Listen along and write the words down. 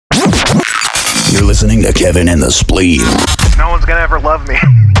listening to Kevin and the Spleen. No one's gonna ever love me.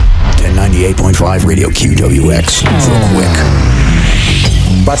 1098.5 Radio QWX for Quick.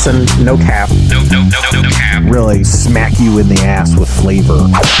 Bussin', no cap. No cap. Really smack you in the ass with flavor.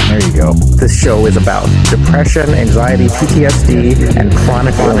 There you go. This show is about depression, anxiety, PTSD, and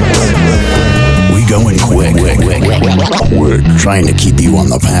chronic illness. We going quick. We're trying to keep you on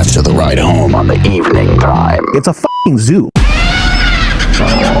the path to the ride home on the evening time. It's a fucking zoo.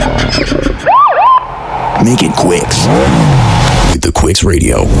 Make it Quicks with the Quicks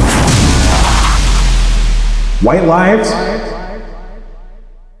Radio. White lives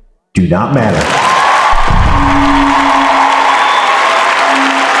do not matter.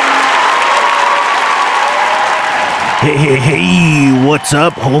 Hey, what's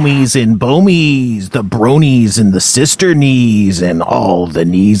up, homies and bomies, the bronies and the sister knees, and all the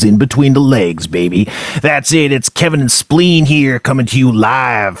knees in between the legs, baby. That's it, it's Kevin and Spleen here, coming to you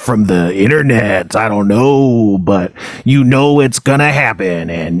live from the internet. I don't know, but you know it's gonna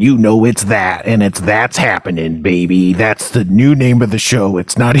happen, and you know it's that, and that's happening, baby. That's the new name of the show.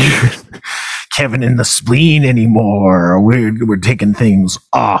 It's not even Kevin and the Spleen anymore. We're taking things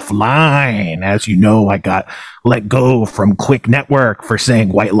offline. As you know, I got let go from Quick Network for saying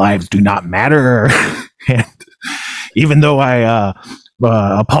white lives do not matter. And even though I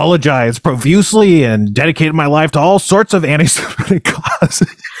apologized profusely and dedicated my life to all sorts of anti-Semitic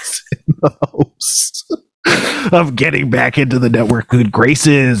causes in the hopes of getting back into the network good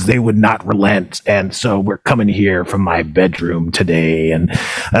graces, they would not relent. And so we're coming here from my bedroom today, and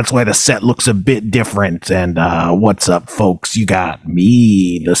that's why the set looks a bit different. And what's up, folks? You got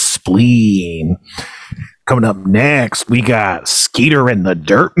me, the Spleen. Coming up next, we got Skeeter and the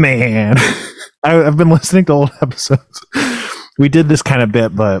Dirt Man. I've been listening to old episodes. We did this kind of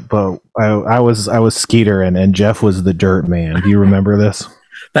bit, but I was Skeeter and Jeff was the Dirt Man. Do you remember this?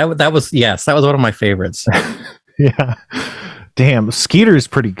 That was one of my favorites. Yeah. Damn, Skeeter's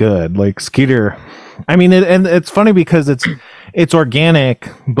pretty good. Like Skeeter, I mean, and it's funny because it's organic,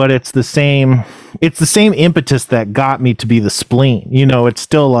 but it's the same impetus that got me to be the Spleen. You know, it's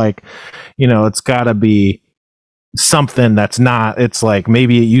still like, you know, it's got to be something that's not. It's like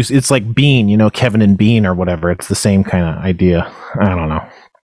maybe it's like Bean, you know, Kevin and Bean or whatever. It's the same kind of idea. I don't know.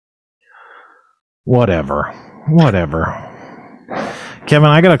 Whatever. Kevin,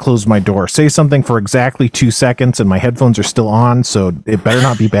 I gotta close my door. Say something for exactly 2 seconds, and my headphones are still on, so it better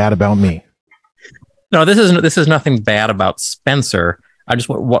not be bad about me. No, this is nothing bad about Spencer. I just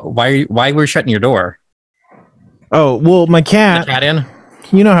why were you shutting your door? Oh well, my cat. The cat in.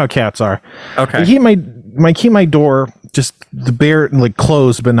 You know how cats are. Okay. I keep my door just the bare like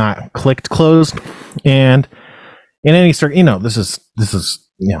closed, but not clicked closed. And in any sort, you know, this is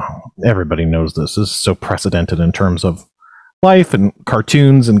you know, everybody knows this. This is so precedented in terms of life and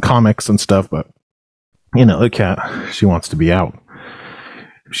cartoons and comics and stuff, but you know, the cat, she wants to be out.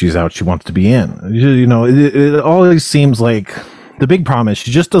 If she's out, she wants to be in. You know, it always seems like the big problem is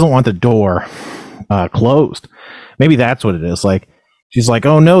she just doesn't want the door closed. Maybe that's what it is. Like she's like,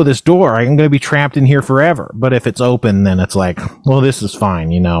 oh no, this door, I'm going to be trapped in here forever. But if it's open, then it's like, well, this is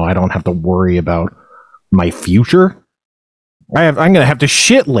fine. You know, I don't have to worry about my future. I'm going to have to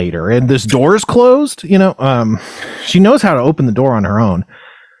shit later, and this door is closed. You know, she knows how to open the door on her own.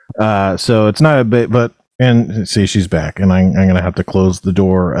 So it's not a bit, but, and see, she's back, and I'm going to have to close the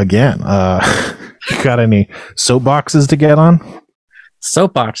door again. You got any soapboxes to get on?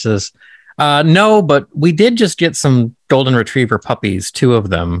 Soapboxes? No, but we did just get some golden retriever puppies, 2 of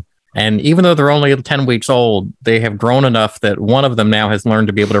them. And even though they're only 10 weeks old, they have grown enough that one of them now has learned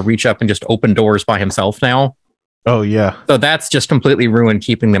to be able to reach up and just open doors by himself now. Oh yeah. So that's just completely ruined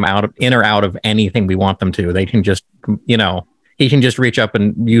keeping them in or out of anything we want them to. They can just, you know, he can just reach up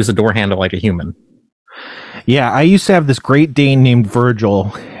and use the door handle like a human. Yeah, I used to have this Great Dane named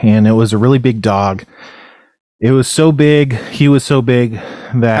Virgil, and it was a really big dog. It was so big, he was so big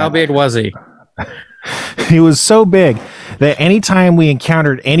that... How big was he? He was so big that anytime we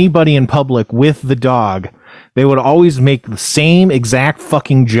encountered anybody in public with the dog, they would always make the same exact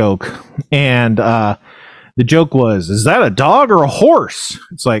fucking joke. And the joke was, is that a dog or a horse?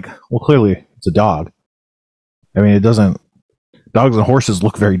 It's like, well, clearly it's a dog. I mean, it doesn't... Dogs and horses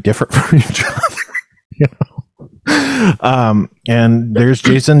look very different from each other, you know? And there's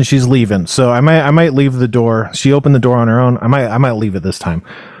Jason. She's leaving, so I might leave the door. She opened the door on her own. I might leave it this time,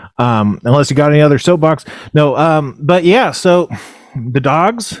 unless you got any other soapbox. No, but yeah. So the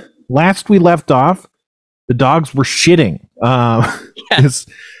dogs. Last we left off, the dogs were shitting. Yes.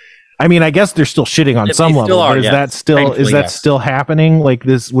 I mean, I guess they're still shitting on They some still level, are, but is yes. that still Thankfully, yes. still happening like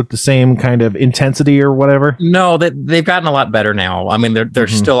this with the same kind of intensity or whatever? No, they've gotten a lot better now. I mean, they're Mhm.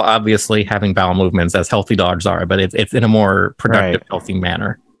 still obviously having bowel movements as healthy dogs are, but it's in a more productive, Right. healthy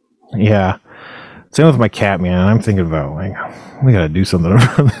manner. Yeah. Same with my cat, man. I'm thinking about like we gotta do something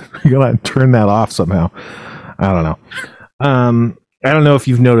about it. We gotta turn that off somehow. I don't know. I don't know if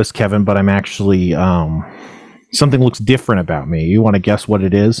you've noticed, Kevin, but I'm actually something looks different about me. You want to guess what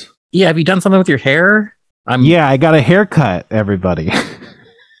it is? Yeah, have you done something with your hair? Yeah, I got a haircut, everybody.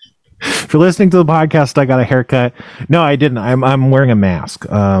 If you're listening to the podcast, I got a haircut. No, I didn't. I'm wearing a mask.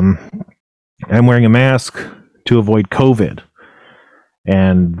 I'm wearing a mask to avoid COVID.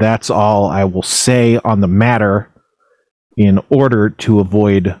 And that's all I will say on the matter in order to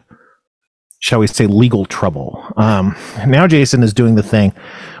avoid, shall we say, legal trouble. Now Jason is doing the thing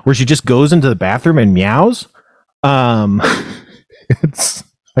where she just goes into the bathroom and meows. I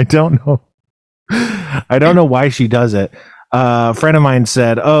don't know. I don't know why she does it. A friend of mine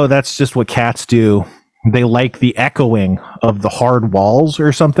said, "Oh, that's just what cats do. They like the echoing of the hard walls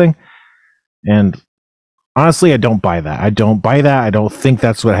or something." And honestly, I don't buy that. I don't think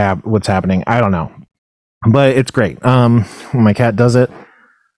that's what's happening. I don't know, but it's great. When my cat does it,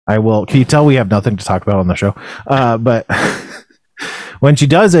 I will. Can you tell we have nothing to talk about on the show? But when she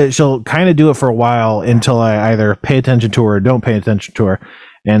does it, she'll kind of do it for a while until I either pay attention to her or don't pay attention to her.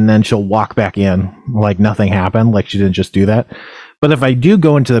 And then she'll walk back in like nothing happened, like she didn't just do that. But if I do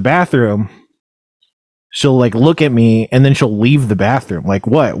go into the bathroom, she'll like look at me and then she'll leave the bathroom. Like,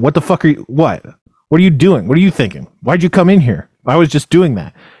 what the fuck are you, what are you doing? What are you thinking? Why'd you come in here? I was just doing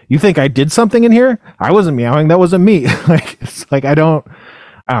that. You think I did something in here? I wasn't meowing. That wasn't me. Like, it's like, I don't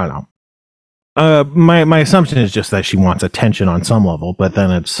know. My assumption is just that she wants attention on some level, but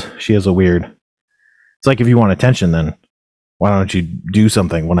then she has it's like, if you want attention, then why don't you do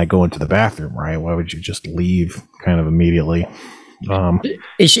something when I go into the bathroom, right? Why would you just leave kind of immediately?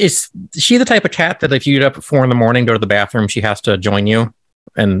 Is she the type of cat that if you get up at 4 a.m, go to the bathroom, she has to join you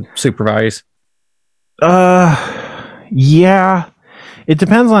and supervise? Yeah. It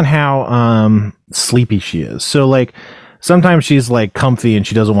depends on how sleepy she is. So like sometimes she's like comfy and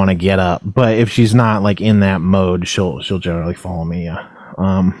she doesn't want to get up, but if she's not like in that mode, she'll generally follow me. Yeah.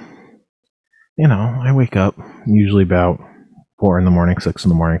 I wake up usually about 4 a.m, 6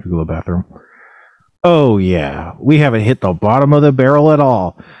 a.m to go to the bathroom. Oh yeah, we haven't hit the bottom of the barrel at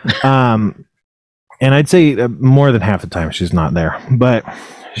all. And I'd say more than half the time she's not there, but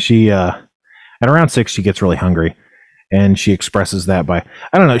she at around 6 she gets really hungry, and she expresses that by,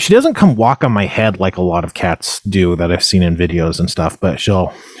 I don't know, she doesn't come walk on my head like a lot of cats do that I've seen in videos and stuff, but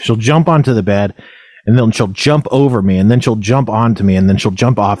she'll jump onto the bed, and then she'll jump over me, and then she'll jump onto me, and then she'll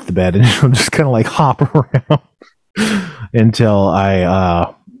jump off the bed, and she'll just kind of like hop around until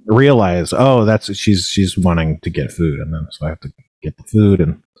I realize, oh, that's she's wanting to get food, and then so I have to get the food,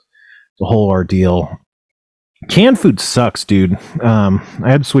 and the whole ordeal. Canned food sucks, dude. I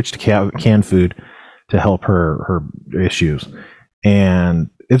had to switch to canned food to help her issues, and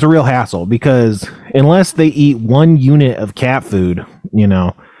it's a real hassle because unless they eat 1 unit of cat food,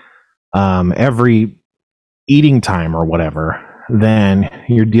 every eating time or whatever, then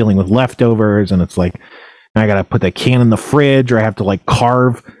you're dealing with leftovers, and it's like I gotta put the can in the fridge, or I have to like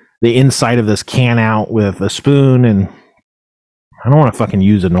carve the inside of this can out with a spoon, and I don't want to fucking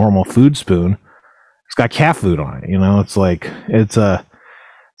use a normal food spoon. It's got cat food on it, it's like it's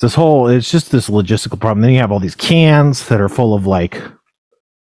just this logistical problem. Then you have all these cans that are full of like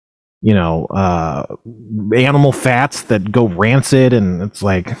animal fats that go rancid, and it's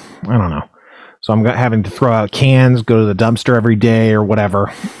like, I don't know. So I'm having to throw out cans, go to the dumpster every day or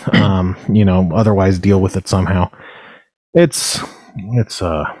whatever, otherwise deal with it somehow. It's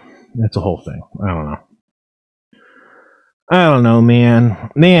a whole thing. I don't know,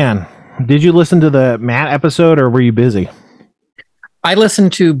 man. Did you listen to the Matt episode, or were you busy? I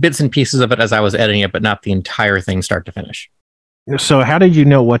listened to bits and pieces of it as I was editing it, but not the entire thing start to finish. So how did you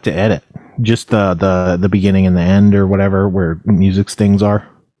know what to edit? Just the beginning and the end, or whatever, where music's things are?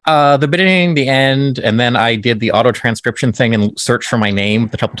 The beginning, the end, and then I did the auto transcription thing and searched for my name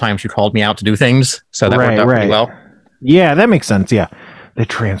the couple times you called me out to do things. So that worked out pretty well. Yeah, that makes sense. Yeah. The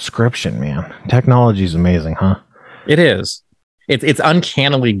transcription, man. Technology's amazing, huh? It is. It's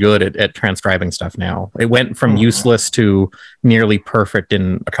uncannily good at transcribing stuff now. It went from useless to nearly perfect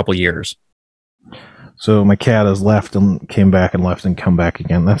in a couple years. So my cat has left and came back and left and come back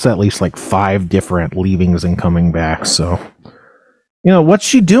again. That's at least like 5 different leavings and coming back. So, what's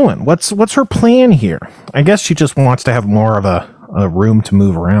she doing? What's her plan here? I guess she just wants to have more of a room to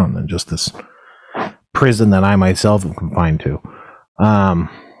move around than just this prison that I myself am confined to.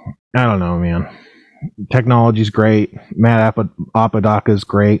 I don't know, man. Technology's great. Matt Apodaca is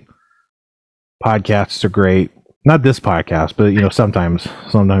great. Podcasts are great. Not this podcast, but sometimes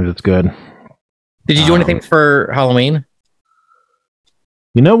it's good. Did you do anything for Halloween?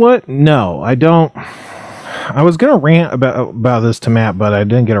 You know what? No, I don't. I was gonna rant about this to Matt, but I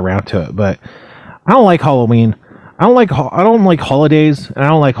didn't get around to it. But I don't like Halloween. I don't like holidays, and I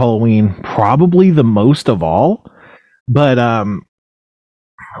don't like Halloween probably the most of all. But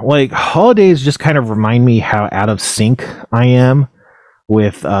like holidays just kind of remind me how out of sync I am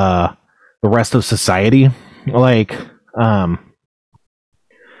with the rest of society. Like, and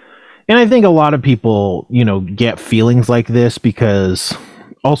I think a lot of people, get feelings like this because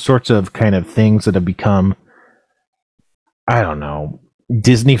all sorts of kind of things that have become, I don't know,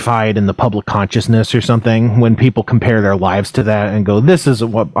 Disneyfied in the public consciousness or something. When people compare their lives to that and go, this is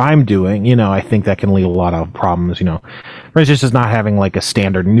what I'm doing, I think that can lead a lot of problems, For instance, just not having like a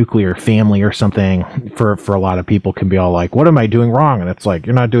standard nuclear family or something for a lot of people can be all like, what am I doing wrong? And it's like,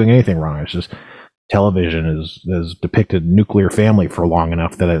 you're not doing anything wrong. It's just television has depicted nuclear family for long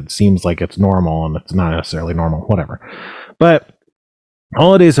enough that it seems like it's normal, and it's not necessarily normal, whatever. But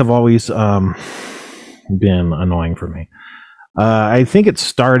holidays have always been annoying for me. I think it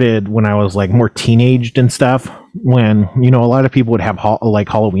started when I was like more teenaged and stuff, when a lot of people would have like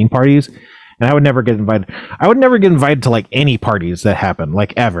Halloween parties, and I would never get invited. I would never get invited to like any parties that happened,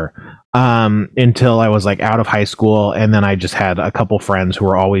 like ever, until I was like out of high school, and then I just had a couple friends who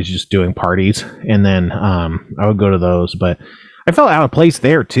were always just doing parties, and then I would go to those, but I felt out of place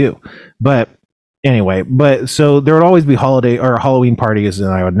there too. But anyway, so there would always be holiday or Halloween parties,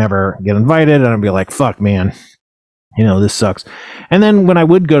 and I would never get invited, and I'd be like, fuck, man. This sucks. And then when I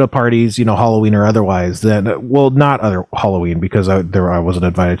would go to parties, Halloween or otherwise, not other Halloween, because I wasn't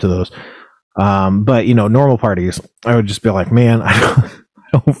invited to those. But normal parties, I would just be like, man, I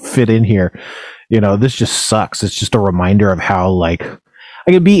don't fit in here. This just sucks. It's just a reminder of how like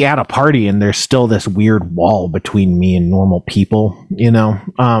I could be at a party and there's still this weird wall between me and normal people.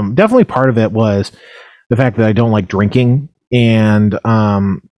 Definitely part of it was the fact that I don't like drinking, and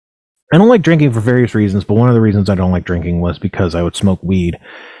I don't like drinking for various reasons, but one of the reasons I don't like drinking was because I would smoke weed.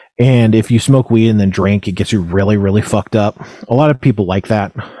 And if you smoke weed and then drink, it gets you really, really fucked up. A lot of people like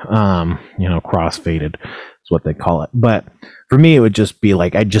that. Cross-faded is what they call it. But for me, it would just be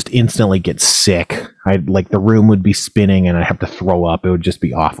like, I'd just instantly get sick. The room would be spinning and I'd have to throw up. It would just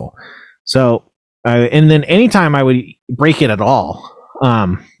be awful. So, and then anytime I would break it at all,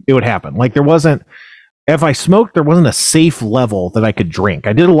 it would happen. Like if I smoked, there wasn't a safe level that I could drink.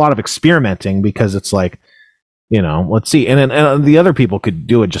 I did a lot of experimenting because it's like, let's see. And the other people could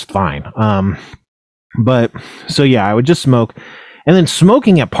do it just fine. But so yeah, I would just smoke. And then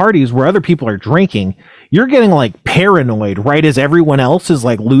smoking at parties where other people are drinking, you're getting like paranoid right as everyone else is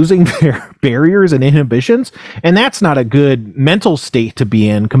like losing their barriers and inhibitions. And that's not a good mental state to be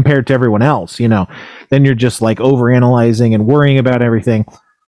in compared to everyone else. Then you're just like overanalyzing and worrying about everything.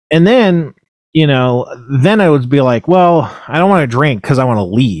 And then then I would be like, well, I don't want to drink because I want to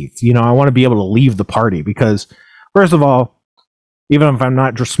leave. I want to be able to leave the party because, first of all, even if I'm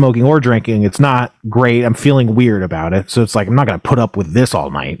not just smoking or drinking, it's not great. I'm feeling weird about it. So it's like, I'm not going to put up with this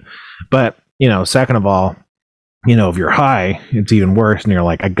all night. But, second of all, if you're high, it's even worse. And you're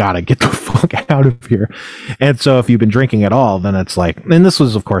like, I got to get the fuck out of here. And so if you've been drinking at all, then it's like, and this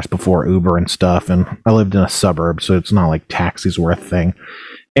was, of course, before Uber and stuff. And I lived in a suburb, so it's not like taxis were a thing.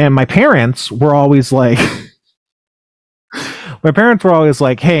 And my parents were always like,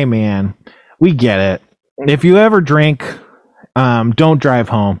 hey, man, we get it. If you ever drink, don't drive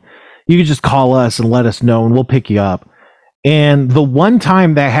home. You can just call us and let us know and we'll pick you up. And the one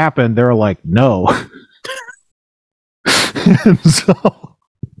time that happened, they were like, no. So,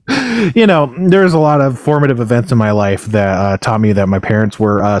 there's a lot of formative events in my life that taught me that my parents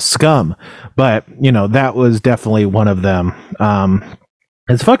were scum. But, that was definitely one of them.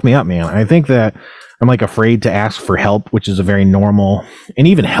 It's fucked me up, man. I think that I'm like afraid to ask for help, which is a very normal and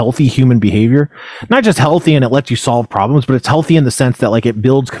even healthy human behavior. Not just healthy and it lets you solve problems, but it's healthy in the sense that like it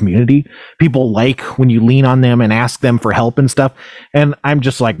builds community. People like when you lean on them and ask them for help and stuff. And I'm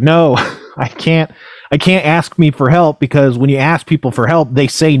just like, no, I can't ask me for help, because when you ask people for help, they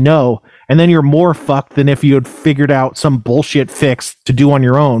say no. And then you're more fucked than if you had figured out some bullshit fix to do on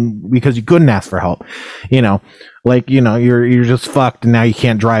your own because you couldn't ask for help. You're just fucked, and now you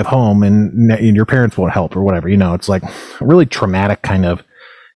can't drive home, and your parents won't help or whatever. It's like a really traumatic kind of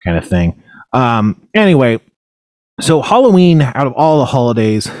thing. Anyway, so Halloween, out of all the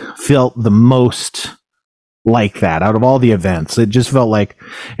holidays, felt the most like that out of all the events. It just felt like,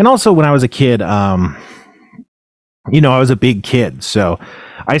 and also when I was a kid, I was a big kid, so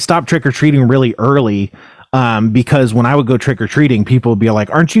I stopped trick-or-treating really early, because when I would go trick-or-treating, people would be like,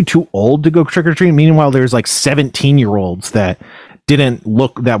 aren't you too old to go trick-or-treating? Meanwhile, there's like 17-year-olds that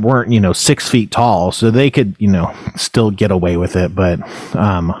weren't 6 feet tall, so they could still get away with it. But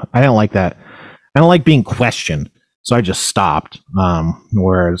I didn't like that. I don't like being questioned, so I just stopped.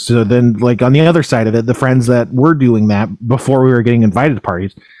 Whereas, so then, like, on the other side of it, the friends that were doing that before we were getting invited to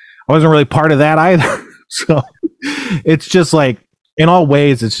parties, I wasn't really part of that either. So it's just like, in all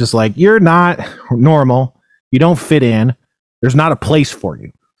ways, it's just like, you're not normal, you don't fit in, there's not a place for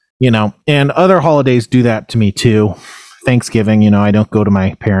you, and other holidays do that to me too. Thanksgiving, I don't go to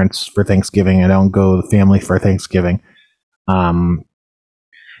my parents for Thanksgiving, I don't go to the family for Thanksgiving. That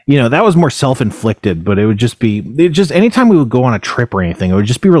was more self-inflicted, but it would just anytime we would go on a trip or anything, it would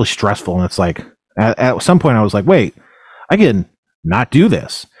just be really stressful. And it's like, at some point I was like, wait, I can not do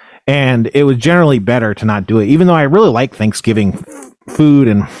this. And it was generally better to not do it, even though I really like Thanksgiving food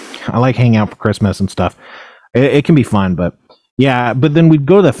and I like hanging out for Christmas and stuff. It can be fun, but yeah. But then we'd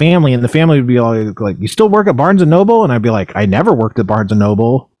go to the family, and the family would be like, you still work at Barnes & Noble? And I'd be like, I never worked at Barnes &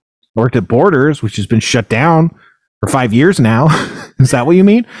 Noble. I worked at Borders, which has been shut down for 5 years now. Is that what you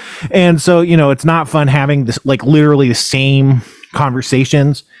mean? And so, it's not fun having this, like, literally the same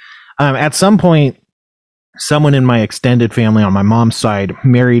conversations. At some point, someone in my extended family on my mom's side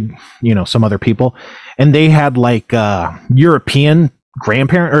married, some other people, and they had like European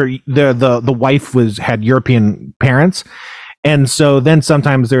grandparent, or the wife had European parents. And so then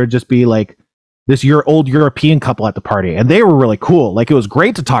sometimes there would just be like this old European couple at the party, and they were really cool. Like, it was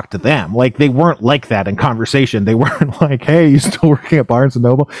great to talk to them. Like, they weren't like that in conversation. They weren't like, hey, you still working at Barnes &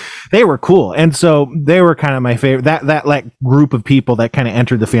 Noble? They were cool. And so they were kind of my favorite. That like group of people that kind of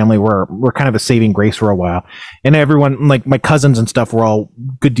entered the family were kind of a saving grace for a while. And everyone, like my cousins and stuff, were all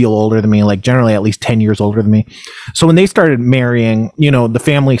a good deal older than me, like generally at least 10 years older than me. So when they started marrying, the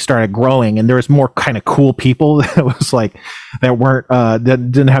family started growing, and there was more kind of cool people that was like, that weren't, that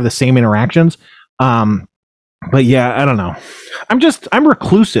didn't have the same interactions. But yeah, I don't know. I'm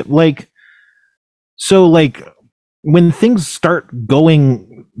reclusive. Like, so like when things start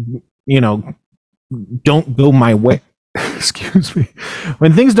going, don't go my way, excuse me.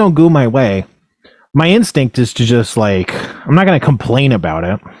 When things don't go my way, my instinct is to just like, I'm not going to complain about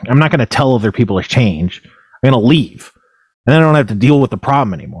it. I'm not going to tell other people to change. I'm going to leave, and then I don't have to deal with the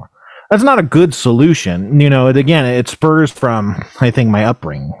problem anymore. That's not a good solution. Again, it spurs from, I think, my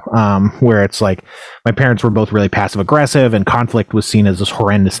upbringing, where it's like my parents were both really passive aggressive, and conflict was seen as this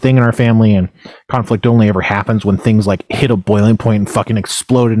horrendous thing in our family. And conflict only ever happens when things like hit a boiling point and fucking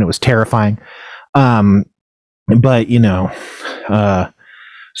exploded, and it was terrifying. So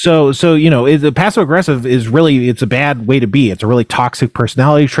the passive aggressive is really, it's a bad way to be. It's a really toxic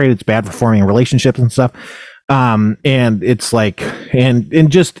personality trait. It's bad for forming relationships and stuff. And it's like,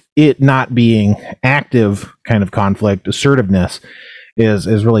 and just it not being active kind of conflict, assertiveness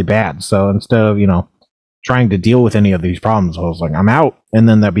is really bad. So instead of, trying to deal with any of these problems, I was like, I'm out. And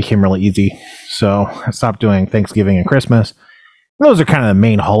then that became really easy. So I stopped doing Thanksgiving and Christmas. Those are kind of the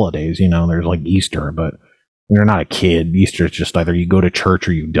main holidays, there's like Easter, but when you're not a kid, Easter is just either you go to church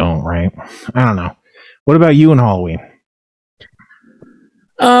or you don't, right? I don't know. What about you and Halloween?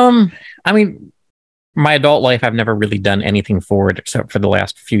 I mean, my adult life, I've never really done anything for it except for the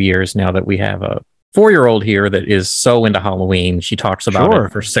last few years, now that we have a 4-year-old here that is so into Halloween. She talks about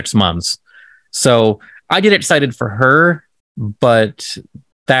it for 6 months. So I get excited for her, but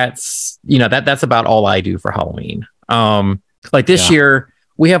that's, that's about all I do for Halloween. Like this year,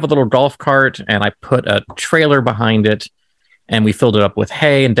 we have a little golf cart, and I put a trailer behind it, and we filled it up with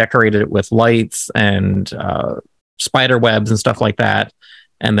hay and decorated it with lights and spider webs and stuff like that.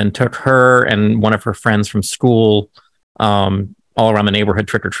 And then took her and one of her friends from school all around the neighborhood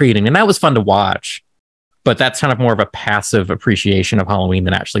trick-or-treating. And that was fun to watch. But that's kind of more of a passive appreciation of Halloween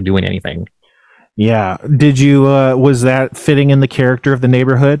than actually doing anything. Yeah. Did you, was that fitting in the character of the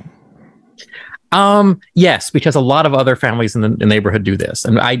neighborhood? Yes, because a lot of other families in the neighborhood do this.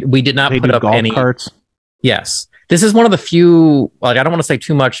 And we did not put up golf any carts. Yes. This is one of the few, like, I don't want to say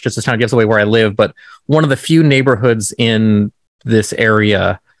too much just to kind of gives away where I live, but one of the few neighborhoods in this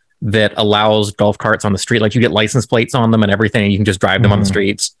area that allows golf carts on the street. Like, you get license plates on them and everything, and you can just drive them on the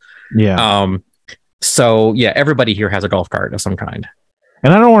streets. Yeah. So yeah, everybody here has a golf cart of some kind.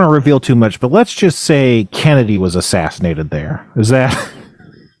 And I don't want to reveal too much, but let's just say Kennedy was assassinated there. Is that?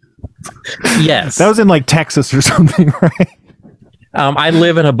 Yes. That was in like Texas or something, right? I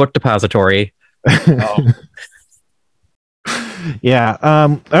live in a book depository.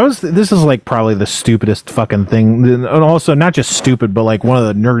 Yeah. This is like probably the stupidest fucking thing. And also not just stupid, but like one of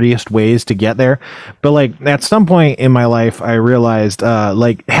the nerdiest ways to get there. But like at some point in my life, I realized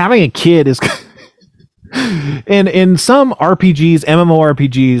like having a kid is and in some RPGs,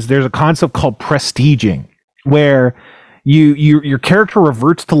 MMORPGs, there's a concept called prestiging where your character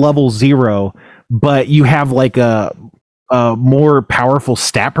reverts to level 0, but you have like a more powerful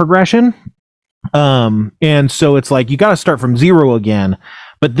stat progression. And so it's like you got to start from 0 again,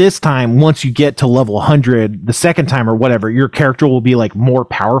 but this time once you get to level 100 the second time or whatever, your character will be like more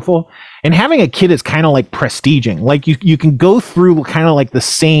powerful. And having a kid is kind of like prestiging. Like you can go through kind of like the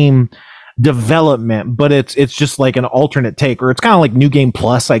same development, but it's just like an alternate take, or it's kind of like New Game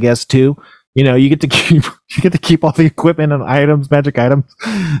Plus, I guess, too. You know, you get to keep all the equipment and items, magic items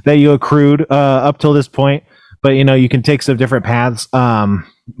that you accrued up till this point, but you know, you can take some different paths.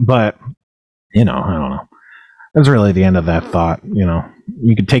 But you know, I don't know. That's really the end of that thought. You know,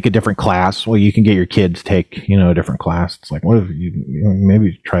 you could take a different class. Well, you can get your kid to take, you know, a different class. It's like, what if you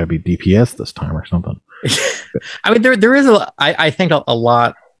maybe try to be DPS this time or something? I mean, there is I think a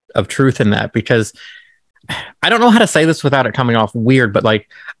lot of truth in that, because I don't know how to say this without it coming off weird, but like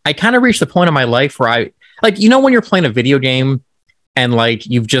I kind of reached the point in my life where I like, you know, when you're playing a video game and like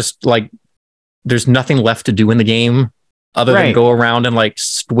you've just like there's nothing left to do in the game other than go around and like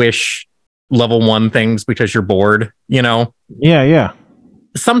squish level 1 things because you're bored, you know? Yeah.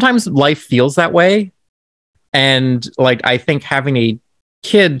 Sometimes life feels that way. And like I think having a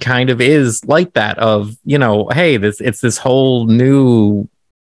kid kind of is like that of, you know, hey, it's this whole new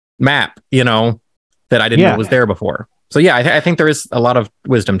map, you know, that I didn't know was there before. So yeah, I think there is a lot of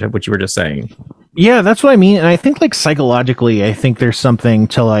wisdom to what you were just saying. Yeah, that's what I mean. And I think like psychologically, I think there's something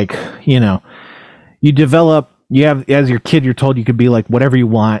to like, you know, you develop, you have, as your kid, you're told you could be like whatever you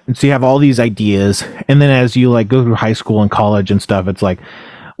want. And so you have all these ideas. And then as you like go through high school and college and stuff, it's like,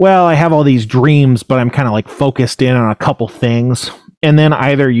 well, I have all these dreams, but I'm kind of like focused in on a couple things. And then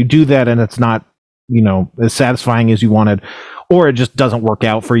either you do that and it's not, you know, as satisfying as you wanted, or it just doesn't work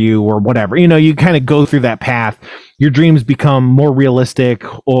out for you or whatever. You know, you kind of go through that path. Your dreams become more realistic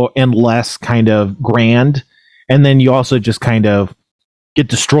and less kind of grand. And then you also just kind of get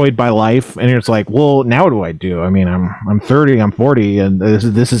destroyed by life. And it's like, well, now what do I do? I mean, I'm 30, I'm 40, and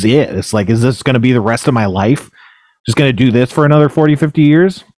this is it. It's like, is this going to be the rest of my life? Just going to do this for another 40, 50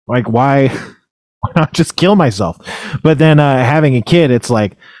 years? Like, why not just kill myself? But then having a kid, it's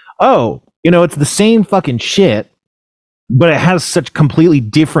like, oh, you know, it's the same fucking shit, but it has such completely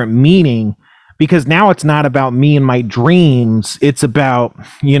different meaning, because now it's not about me and my dreams. It's about,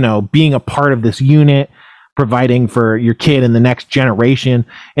 you know, being a part of this unit, providing for your kid and the next generation.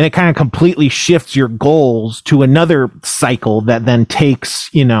 And it kind of completely shifts your goals to another cycle that then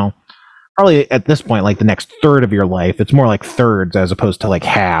takes, you know, probably at this point, like the next third of your life. It's more like thirds as opposed to like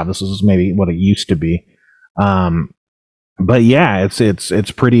halves. This is maybe what it used to be. But yeah,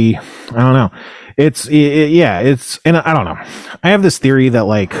 it's pretty, I don't know. And I don't know. I have this theory that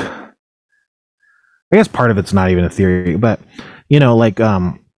like, I guess part of it's not even a theory, but you know, like,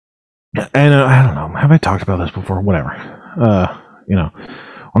 and I don't know. Have I talked about this before? Whatever. You know,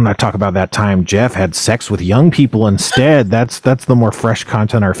 I'm not talking about that time Jeff had sex with young people instead. That's the more fresh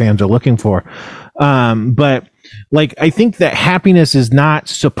content our fans are looking for. But like, I think that happiness is not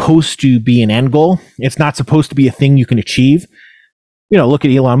supposed to be an end goal. It's not supposed to be a thing you can achieve. You know, look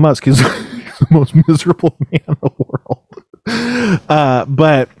at Elon Musk. He's the most miserable man in the world.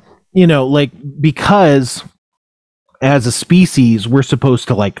 But you know, like, because as a species, we're supposed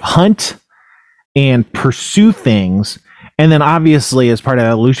to like hunt and pursue things. And then obviously as part of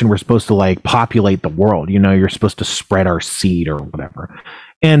evolution, we're supposed to like populate the world. You know, you're supposed to spread our seed or whatever.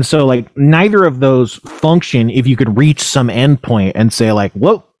 And so like neither of those function if you could reach some endpoint and say like,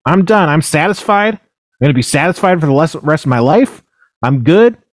 well, I'm done. I'm satisfied. I'm going to be satisfied for the rest of my life. I'm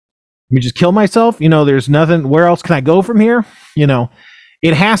good. Let me just kill myself. You know, there's nothing. Where else can I go from here? You know,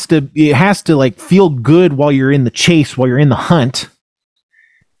 it has to like feel good while you're in the chase, while you're in the hunt.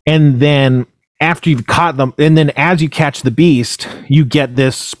 And then after you've caught them, and then as you catch the beast, you get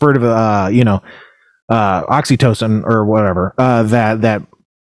this spurt of oxytocin or whatever, that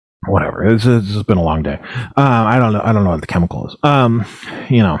whatever. It's been a long day. I don't know what the chemical is.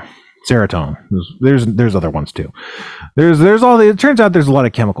 You know, serotonin. There's other ones too. There's all the, it turns out there's a lot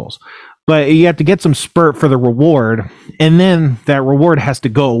of chemicals. But you have to get some spurt for the reward, and then that reward has to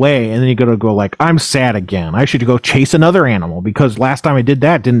go away, and then you got to go like, I'm sad again. I should go chase another animal because last time I did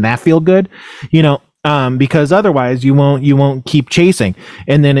that, didn't that feel good? You know, because otherwise you won't keep chasing.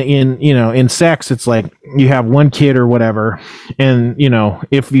 And then in sex, it's like you have one kid or whatever, and you know,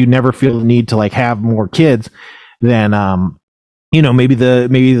 if you never feel the need to like have more kids, then maybe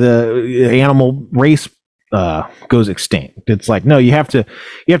the animal race goes extinct. It's like, no, you have to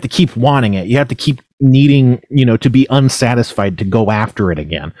keep wanting it. You have to keep needing, to be unsatisfied to go after it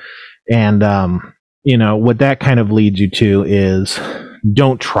again. And what that kind of leads you to is,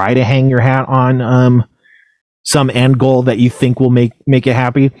 don't try to hang your hat on some end goal that you think will make it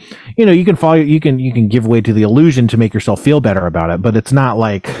happy. You can follow, you can give way to the illusion to make yourself feel better about it, but it's not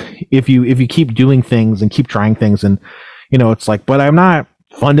like if you keep doing things and keep trying things, and it's like, but I'm not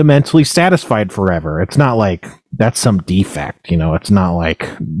fundamentally satisfied forever. It's not like that's some defect. It's not like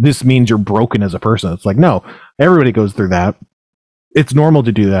this means you're broken as a person. It's like, no, everybody goes through that. It's normal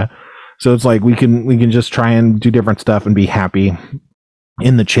to do that. So it's like we can just try and do different stuff and be happy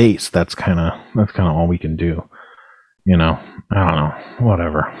in the chase. That's kind of all we can do. I don't know.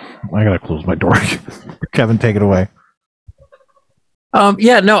 Whatever. I gotta close my door. Kevin, take it away.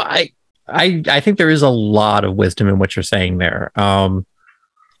 Yeah, no, I think there is a lot of wisdom in what you're saying there. I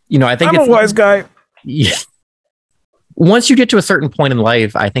think I'm a wise guy. Yeah. Once you get to a certain point in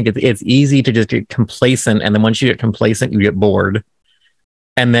life, I think it's easy to just get complacent, and then once you get complacent, you get bored.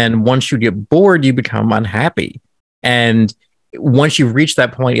 And then once you get bored, you become unhappy. And once you reach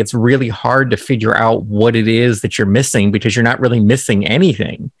that point, it's really hard to figure out what it is that you're missing, because you're not really missing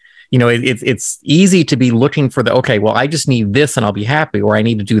anything. It's easy to be looking for okay, well, I just need this and I'll be happy, or I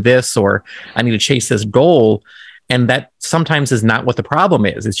need to do this, or I need to chase this goal. And that sometimes is not what the problem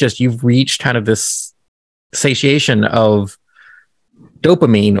is. It's just you've reached kind of this satiation of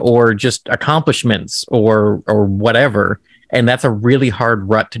dopamine or just accomplishments or whatever. And that's a really hard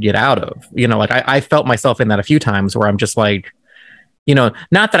rut to get out of. I felt myself in that a few times where I'm just like, not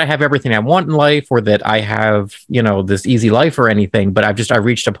that I have everything I want in life or that I have, this easy life or anything, but I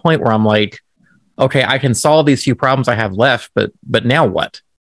reached a point where I'm like, okay, I can solve these few problems I have left, but now what?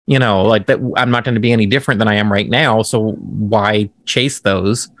 Like that, I'm not going to be any different than I am right now. So why chase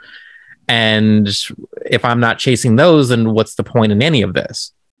those? And if I'm not chasing those, then what's the point in any of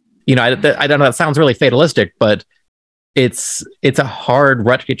this? I don't know. That sounds really fatalistic, but it's a hard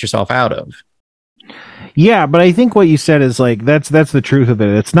rut to get yourself out of. Yeah, but I think what you said is like that's the truth of it.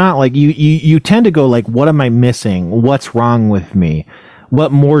 It's not like you tend to go like, what am I missing? What's wrong with me?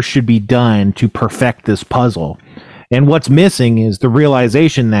 What more should be done to perfect this puzzle? And what's missing is the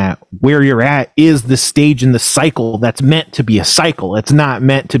realization that where you're at is the stage in the cycle that's meant to be a cycle. It's not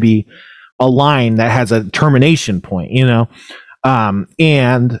meant to be a line that has a termination point, and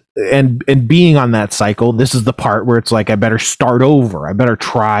being on that cycle, this is the part where it's like, I better start over. I better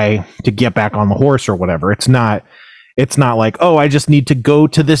try to get back on the horse or whatever. It's not like, oh, I just need to go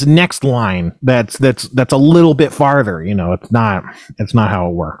to this next line that's a little bit farther. It's not how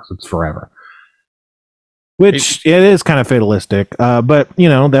it works. It's forever. Which it is kind of fatalistic. But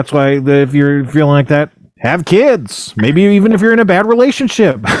that's why if you're feeling like that, have kids. Maybe even if you're in a bad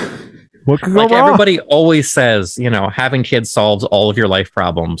relationship. What could go wrong? Everybody always says, having kids solves all of your life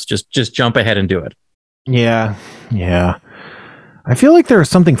problems. Just jump ahead and do it. Yeah. I feel like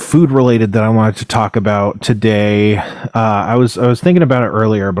there's something food related that I wanted to talk about today. I was thinking about it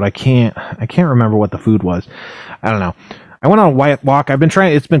earlier, but I can't remember what the food was. I don't know. I went on a white walk.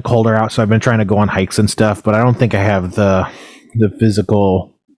 It's been colder out, so I've been trying to go on hikes and stuff, but I don't think I have the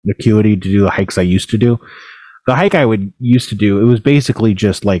physical acuity to do the hikes I used to do. The hike I used to do, it was basically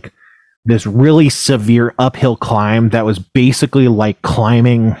just like this really severe uphill climb that was basically like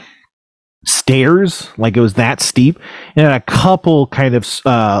climbing stairs. Like it was that steep, and a couple kind of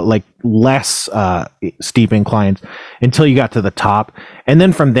like less steep inclines until you got to the top, and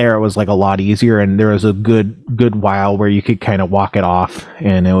then from there it was like a lot easier, and there was a good while where you could kind of walk it off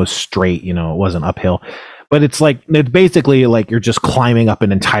and it was straight, it wasn't uphill. But it's basically like you're just climbing up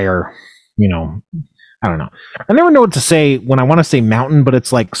an entire, I don't know. I never know what to say when I want to say mountain, but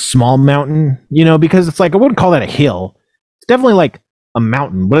it's like small mountain, because it's like, I wouldn't call that a hill. It's definitely like a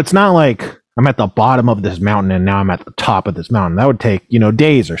mountain, but it's not like I'm at the bottom of this mountain and now I'm at the top of this mountain. That would take,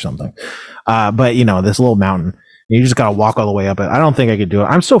 days or something. But this little mountain, you just got to walk all the way up it. I don't think I could do it.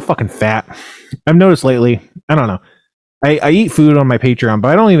 I'm so fucking fat. I've noticed lately, I don't know. I eat food on my Patreon, but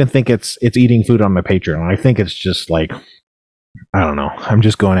I don't even think it's eating food on my Patreon. I think it's just like, I don't know. I'm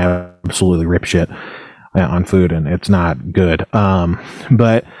just going absolutely rip shit on food, and it's not good.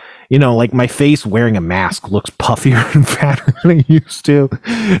 But like my face wearing a mask looks puffier and fatter than it used to.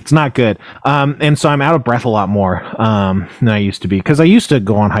 It's not good. And so I'm out of breath a lot more than I used to be, because I used to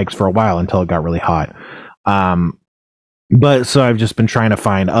go on hikes for a while until it got really hot. But so I've just been trying to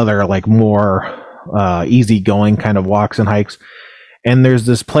find other like more easygoing kind of walks and hikes. And there's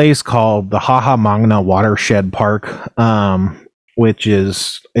this place called the Hahamangna Watershed Park, which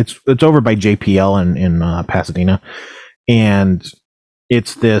is it's over by JPL in Pasadena, and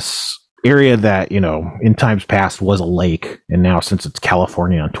it's this area that, in times past was a lake, and now since it's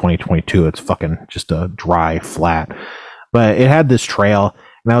California in 2022, it's fucking just a dry flat. But it had this trail,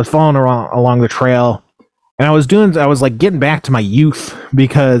 and I was following along the trail, and I was like getting back to my youth,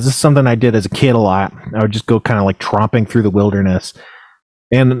 because this is something I did as a kid a lot. I would just go kind of like tromping through the wilderness,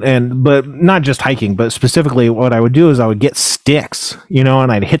 but not just hiking, but specifically what I would do is I would get sticks, and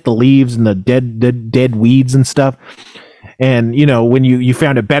I'd hit the leaves and the dead weeds and stuff. And, when you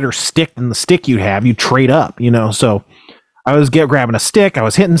found a better stick than the stick you'd have, you trade up, so I was grabbing a stick, I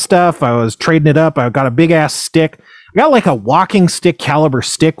was hitting stuff, I was trading it up. I got a big ass stick. I got like a walking stick caliber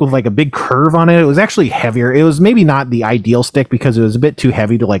stick with like a big curve on it. It was actually heavier. It was maybe not the ideal stick because it was a bit too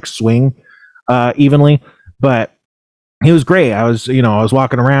heavy to like swing evenly, but it was great. I was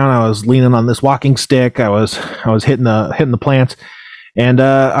walking around, I was leaning on this walking stick. I was hitting the plants. And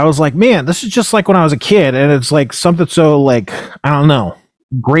I was like, man, this is just like when I was a kid. And it's like something so like, I don't know,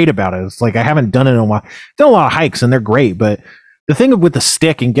 great about it. It's like I haven't done it in a while. I've done a lot of hikes and they're great, but the thing with the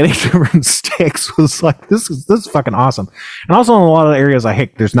stick and getting different sticks was like, this is fucking awesome. And also in a lot of the areas I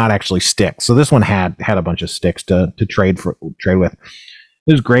hiked, there's not actually sticks. So this one had a bunch of sticks to trade with.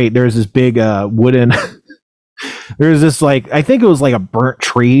 It was great. There's this big wooden there's this like, I think it was like a burnt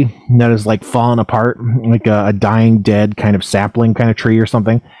tree that is like falling apart, like a dying dead kind of sapling kind of tree or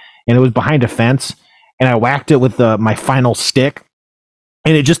something. And it was behind a fence, and I whacked it with my final stick,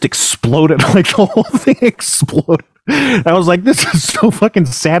 and it just exploded. Like the whole thing exploded. I was like, this is so fucking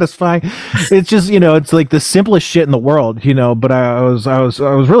satisfying. It's just, it's like the simplest shit in the world, but I was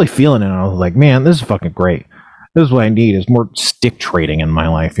really feeling it. I was like, man, this is fucking great. This is what I need, is more stick trading in my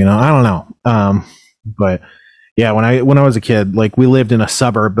life. I don't know. But yeah, when I was a kid, like we lived in a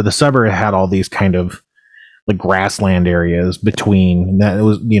suburb, but the suburb had all these kind of like grassland areas between that. It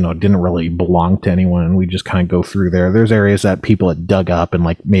was, didn't really belong to anyone. And we just kind of go through there. There's areas that people had dug up and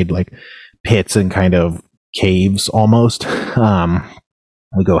like made like pits and kind of caves almost.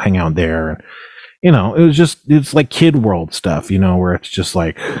 We go hang out there, and it's like kid world stuff, where it's just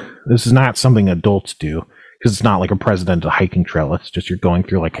like, this is not something adults do, because it's not like a presidential hiking trail. It's just you're going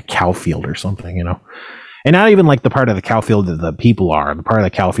through like a cow field or something, and not even like the part of the cow field that the people are, the part of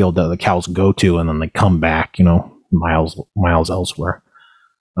the cow field that the cows go to and then they come back, miles elsewhere.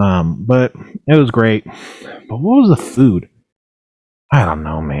 But it was great. But what was the food? I don't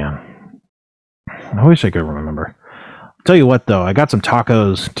know, man. I wish I could remember. I'll tell you what, though, I got some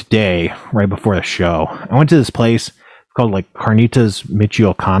tacos today right before the show. I went to this place called like Carnitas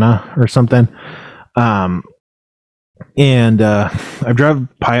Michoacana or something. And I've driven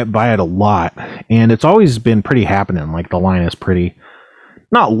by it a lot, and it's always been pretty happening. Like the line is pretty,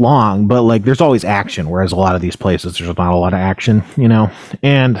 not long, but like there's always action, whereas a lot of these places there's not a lot of action,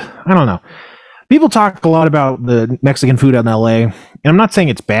 and I don't know. People talk a lot about the Mexican food in LA, and I'm not saying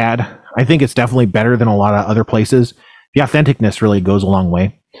it's bad. I think it's definitely better than a lot of other places. The authenticness really goes a long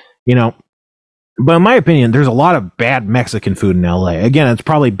way, But in my opinion, there's a lot of bad Mexican food in LA. Again, it's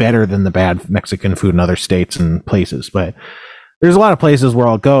probably better than the bad Mexican food in other states and places. But there's a lot of places where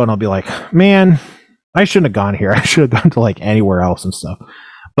I'll go and I'll be like, man, I shouldn't have gone here. I should have gone to like anywhere else and stuff.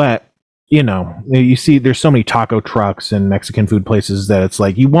 But, you see there's so many taco trucks and Mexican food places that it's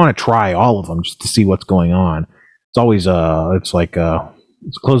like you want to try all of them just to see what's going on. It's always, it's like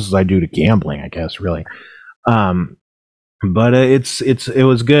as close as I do to gambling, I guess, really. But it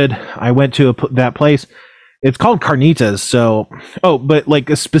was good. I went to that place. It's called Carnitas. So, but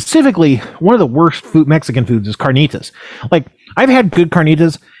like specifically, one of the worst Mexican foods is carnitas. Like I've had good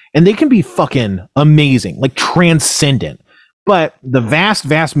carnitas, and they can be fucking amazing, like transcendent. But the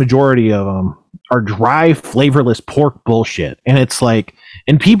vast majority of them are dry, flavorless pork bullshit. And it's like,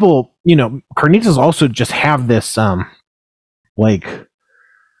 and people, carnitas also just have this like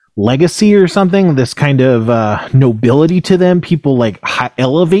legacy or something, this kind of nobility to them. People like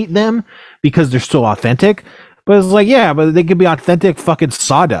elevate them because they're so authentic. But it's like, yeah, but they could be authentic fucking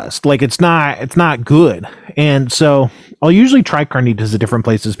sawdust. Like it's not good. And so I'll usually try carnitas at different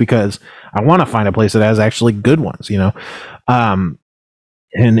places because I want to find a place that has actually good ones,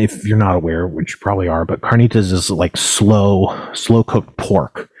 and if you're not aware, which you probably are, but carnitas is like slow cooked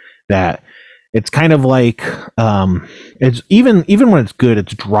pork that it's kind of like it's even when it's good,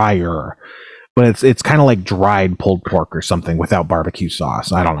 it's drier, but it's kind of like dried pulled pork or something without barbecue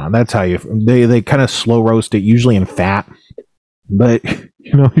sauce. I don't know. That's how they kind of slow roast it, usually in fat. But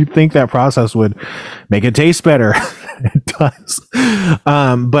you'd think that process would make it taste better. It does.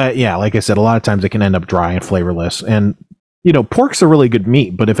 But yeah, like I said, a lot of times it can end up dry and flavorless. And pork's a really good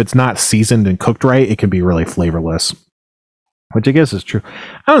meat, but if it's not seasoned and cooked right, it can be really flavorless. which I guess is true.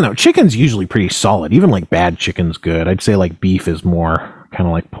 I don't know. Chicken's usually pretty solid. Even like bad chicken's good. I'd say like beef is more kind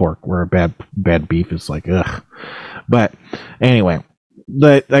of like pork, where bad beef is like ugh. But anyway,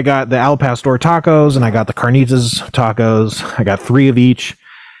 I got the Al Pastor tacos and I got the Carnitas tacos. I got 3 of each,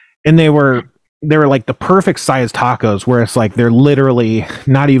 and they were like the perfect size tacos, where it's like they're literally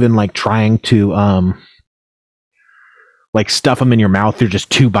not even like trying to like stuff them in your mouth. They're just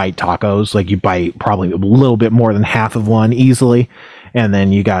 2-bite tacos. Like you bite probably a little bit more than half of one easily, and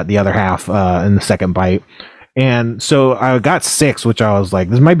then you got the other half in the second bite. And so I got 6, which I was like,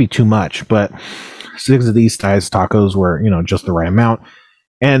 this might be too much, but 6 of these size tacos were, just the right amount.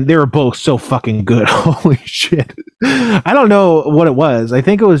 And they were both so fucking good. Holy shit. I don't know what it was. I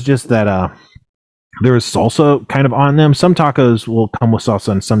think it was just that there was salsa kind of on them. Some tacos will come with salsa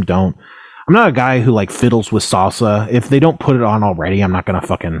and some don't. I'm not a guy who like fiddles with salsa. If they don't put it on already, I'm not going to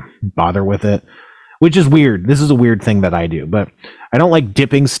fucking bother with it, which is weird. This is a weird thing that I do, but I don't like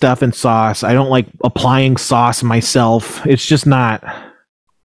dipping stuff in sauce. I don't like applying sauce myself. It's just not...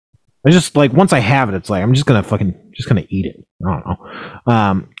 I just like once I have it, it's like I'm just gonna eat it. I don't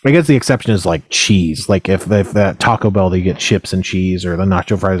know. I guess the exception is like cheese. Like if that Taco Bell they get chips and cheese, or the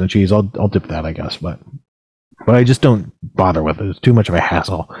nacho fries and cheese, I'll dip that, I guess. But I just don't bother with it. It's too much of a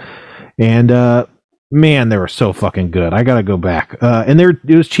hassle. And man, they were so fucking good. I gotta go back. And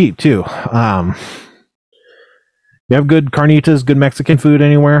it was cheap too. You have good carnitas, good Mexican food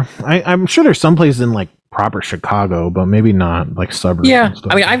anywhere? I'm sure there's some places in like proper Chicago, but maybe not like suburbs. Yeah,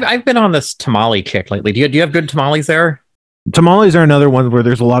 I mean, I've been on this tamale kick lately. Do you have good tamales there? Tamales are another one where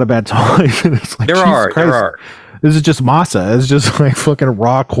there's a lot of bad tamales. It's like, there are. This is just masa. It's just like fucking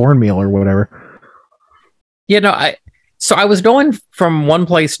raw cornmeal or whatever. Yeah, no, I was going from one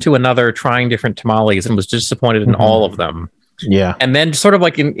place to another trying different tamales and was disappointed in all of them. Yeah. And then sort of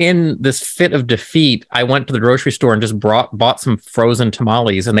like in this fit of defeat, I went to the grocery store and just bought some frozen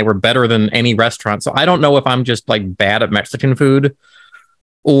tamales, and they were better than any restaurant. So I don't know if I'm just like bad at Mexican food,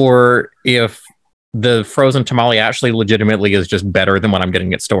 or if the frozen tamale actually legitimately is just better than what I'm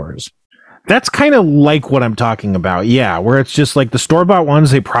getting at stores. That's kind of like what I'm talking about. Yeah, where it's just like the store-bought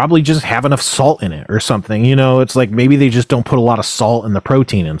ones, they probably just have enough salt in it or something. It's like maybe they just don't put a lot of salt in the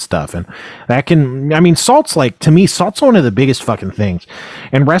protein and stuff. And that can, I mean, salt's like, to me, salt's one of the biggest fucking things.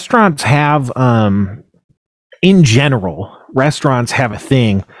 And restaurants have, in general, restaurants have a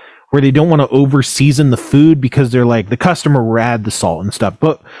thing where they don't want to over season the food because they're like, the customer will add the salt and stuff.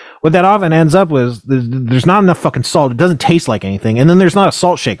 But what that often ends up with, there's not enough fucking salt. It doesn't taste like anything. And then there's not a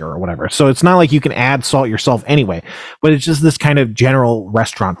salt shaker or whatever. So it's not like you can add salt yourself anyway. But it's just this kind of general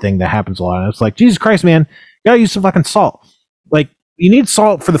restaurant thing that happens a lot. And it's like, Jesus Christ, man, you gotta use some fucking salt. Like, you need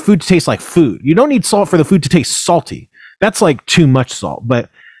salt for the food to taste like food. You don't need salt for the food to taste salty. That's like too much salt. But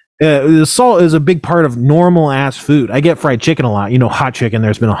the salt is a big part of normal ass food. I get fried chicken a lot. Hot chicken.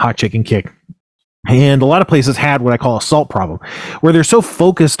 There's been a hot chicken kick. And a lot of places had what I call a salt problem, where they're so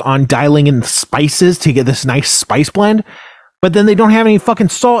focused on dialing in the spices to get this nice spice blend, but then they don't have any fucking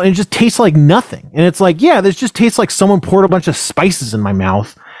salt, and it just tastes like nothing. And it's like, yeah, this just tastes like someone poured a bunch of spices in my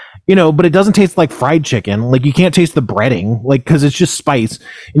mouth, but it doesn't taste like fried chicken. Like, you can't taste the breading, like, because it's just spice,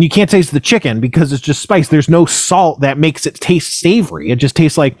 and you can't taste the chicken because it's just spice. There's no salt that makes it taste savory. It just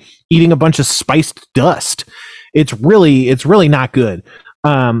tastes like eating a bunch of spiced dust. It's really not good.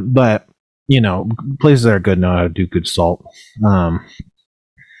 But places that are good know how to do good salt.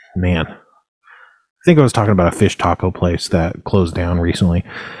 Man, I think I was talking about a fish taco place that closed down recently.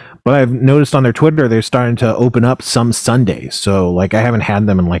 But I've noticed on their Twitter, they're starting to open up some Sundays. So, like, I haven't had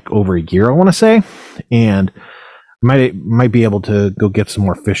them in, like, over a year, I want to say. And might be able to go get some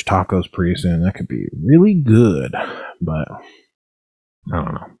more fish tacos pretty soon. That could be really good. But I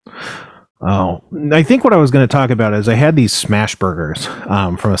don't know. Oh, I think what I was going to talk about is I had these smash burgers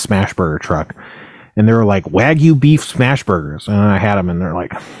from a smash burger truck. And they were, like, Wagyu beef smash burgers. And I had them, and they're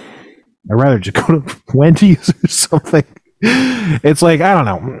like, I'd rather just go to Wendy's or something. It's like, I don't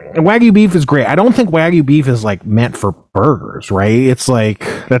know. Wagyu beef is great. I don't think Wagyu beef is like meant for burgers, right? It's like,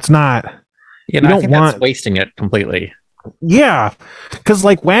 that's not. I think that's wasting it completely. Yeah, because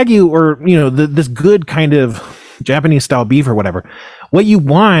like Wagyu, or this good kind of Japanese style beef or whatever, what you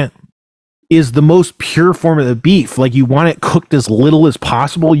want is the most pure form of the beef. Like, you want it cooked as little as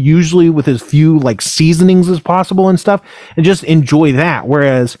possible, usually with as few like seasonings as possible and stuff, and just enjoy that.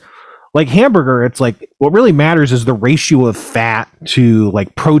 Whereas like hamburger, it's like what really matters is the ratio of fat to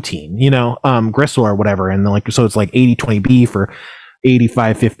like protein, gristle or whatever. And then, like, so it's like 80-20 beef or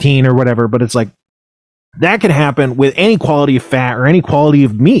 85-15 or whatever. But it's like that can happen with any quality of fat or any quality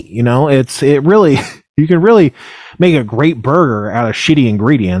of meat. It really, you can really make a great burger out of shitty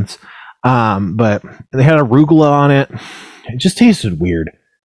ingredients. But they had arugula on it. it just tasted weird.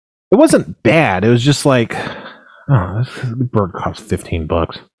 It wasn't bad. It was just like, oh, this burger cost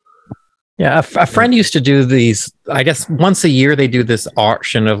 $15. Yeah, a friend used to do these. I guess once a year they do this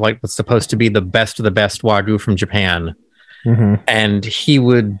auction of like what's supposed to be the best of the best Wagyu from Japan. Mm-hmm. And he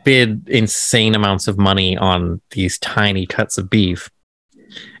would bid insane amounts of money on these tiny cuts of beef.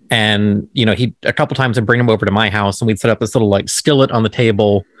 And, you know, he a couple times would bring them over to my house and we'd set up this little like skillet on the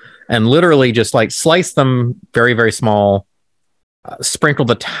table and literally just like slice them very, very small, sprinkle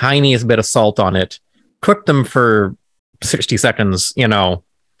the tiniest bit of salt on it, cook them for 60 seconds, you know.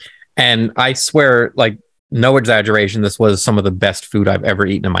 And I swear, like, no exaggeration, this was some of the best food I've ever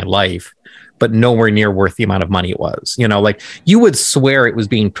eaten in my life, but nowhere near worth the amount of money it was. You know, like you would swear it was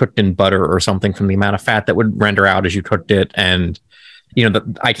being cooked in butter or something from the amount of fat that would render out as you cooked it. And, you know,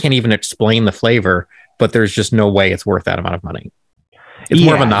 I can't even explain the flavor, but there's just no way it's worth that amount of money. It's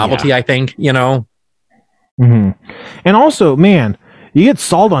more of a novelty, I think, you know? Mm-hmm. And also, man, you get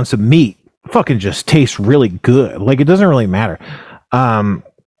salt on some meat, fucking just tastes really good. Like, it doesn't really matter.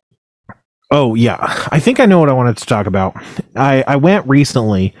 Oh, yeah. I think I know what I wanted to talk about. I went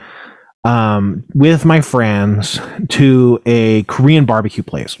recently with my friends to a Korean barbecue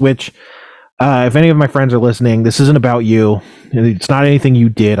place, which, if any of my friends are listening, this isn't about you. It's not anything you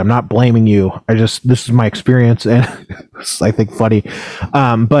did. I'm not blaming you. This is my experience, and it's, I think, funny.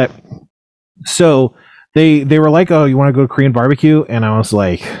 But so they were like, oh, you want to go to Korean barbecue? And I was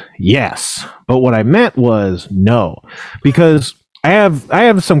like, yes. But what I meant was no, because I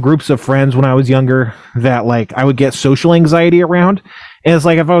have some groups of friends when I was younger that like I would get social anxiety around. And it's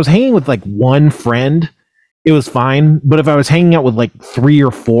like if I was hanging with like one friend, it was fine. But if I was hanging out with like 3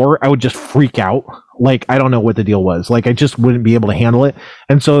 or 4, I would just freak out. Like, I don't know what the deal was. Like, I just wouldn't be able to handle it.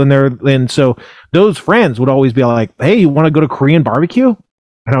 And so those friends would always be like, hey, you want to go to Korean barbecue?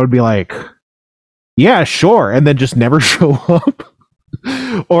 And I would be like, yeah, sure. And then just never show up.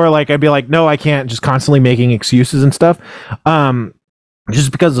 Or like I'd be like, no, I can't, just constantly making excuses and stuff.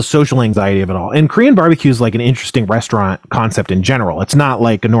 Just because of the social anxiety of it all. And Korean barbecue is like an interesting restaurant concept in general. It's not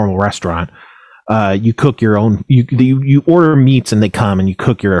like a normal restaurant. You cook your own, you order meats and they come and you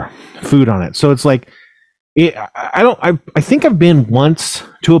cook your food on it. So it's like, I think I've been once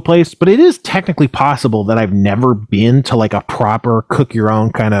to a place, but it is technically possible that I've never been to like a proper cook your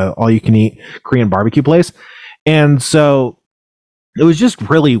own kind of all you can eat Korean barbecue place. And so it was just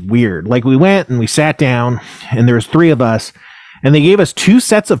really weird. Like, we went and we sat down and there was 3 of us and they gave us 2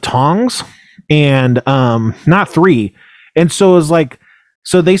 sets of tongs and not 3. And so it was like,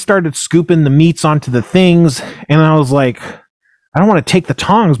 so they started scooping the meats onto the things and I was like, I don't want to take the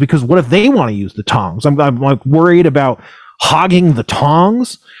tongs because what if they want to use the tongs? I'm like worried about hogging the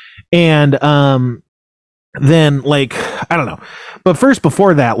tongs. And then like, I don't know. But first,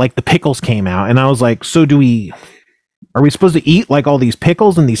 before that, like the pickles came out and I was like, so are we supposed to eat like all these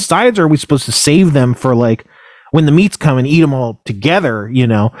pickles and these sides, or are we supposed to save them for like when the meats come and eat them all together, you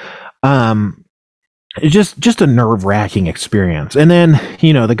know? It's just a nerve-wracking experience. And then,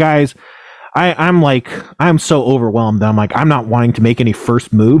 you know, the guys, I'm so overwhelmed that I'm like, I'm not wanting to make any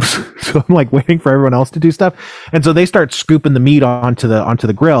first moves. So I'm like waiting for everyone else to do stuff. And so they start scooping the meat onto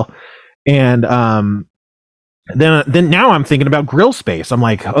the grill. And then now I'm thinking about grill space. I'm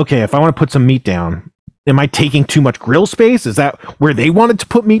like, okay, if I want to put some meat down, am I taking too much grill space? Is that where they wanted to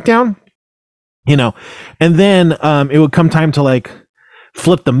put meat down? You know, and then it would come time to like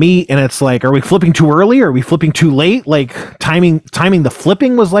flip the meat, and it's like, are we flipping too early? Are we flipping too late? Like timing the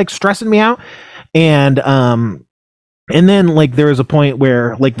flipping was like stressing me out. And then like there was a point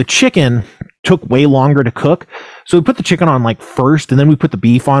where like the chicken took way longer to cook. So we put the chicken on like first and then we put the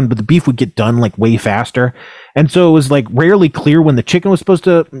beef on, but the beef would get done like way faster. And so it was like rarely clear when the chicken was supposed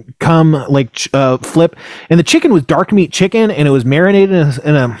to come like flip. And the chicken was dark meat chicken and it was marinated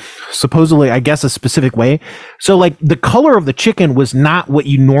in a supposedly, I guess, a specific way. So like the color of the chicken was not what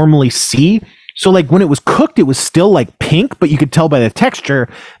you normally see. So like when it was cooked, it was still like pink, but you could tell by the texture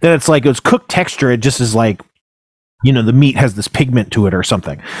that it's like it was cooked texture. It just is like, you know, the meat has this pigment to it or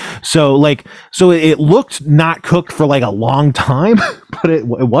something. So like, so it looked not cooked for like a long time, but it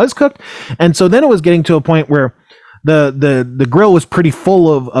was cooked. And so then it was getting to a point where the grill was pretty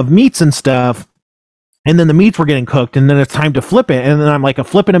full of meats and stuff. And then the meats were getting cooked and then it's time to flip it. And then I'm like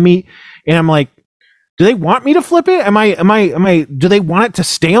flipping a meat and I'm like, do they want me to flip it? Do they want it to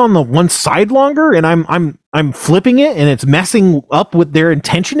stay on the one side longer? And I'm flipping it and it's messing up what their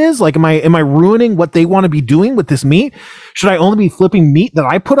intention is. Like, am I ruining what they want to be doing with this meat? Should I only be flipping meat that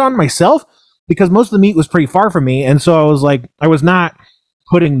I put on myself? Because most of the meat was pretty far from me. And so I was like, I was not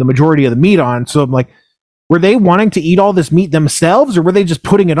putting the majority of the meat on. So I'm like, were they wanting to eat all this meat themselves, or were they just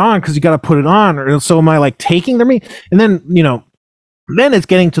putting it on because you got to put it on? Or so am I like taking their meat? And then, then it's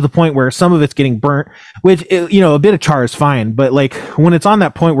getting to the point where some of it's getting burnt, which, a bit of char is fine. But like when it's on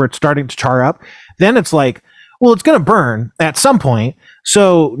that point where it's starting to char up, then it's like, well, it's going to burn at some point.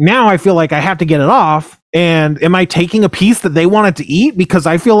 So now I feel like I have to get it off. And am I taking a piece that they wanted to eat because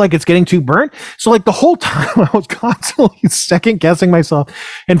I feel like it's getting too burnt? So like the whole time I was constantly second guessing myself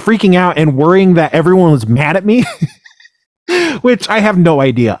and freaking out and worrying that everyone was mad at me, which I have no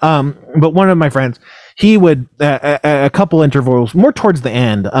idea. But one of my friends, he would a couple intervals more towards the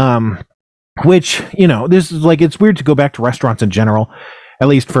end, which, this is like, it's weird to go back to restaurants in general, at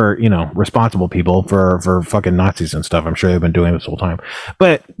least for, responsible people, for fucking Nazis and stuff. I'm sure they've been doing this whole time.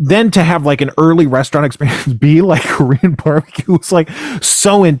 But then to have like an early restaurant experience be like Korean barbecue was like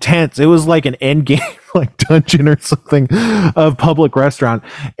so intense. It was like an end game, like dungeon or something of public restaurant.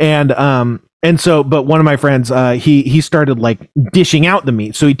 And so, but one of my friends, he started like dishing out the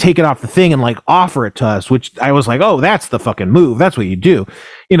meat. So he'd take it off the thing and like offer it to us, which I was like, oh, that's the fucking move. That's what you do.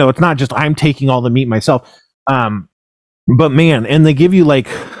 It's not just I'm taking all the meat myself. But man, and they give you like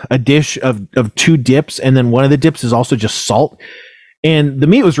a dish of 2 dips, and then one of the dips is also just salt. And the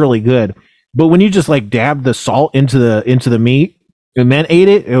meat was really good. But when you just like dab the salt into the meat and then ate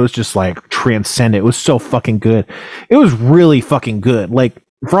it, it was just like transcendent. It was so fucking good. It was really fucking good. Like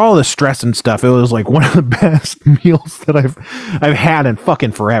for all the stress and stuff, it was like one of the best meals that I've had in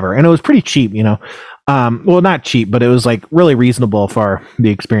fucking forever. And it was pretty cheap, well, not cheap, but it was like really reasonable for the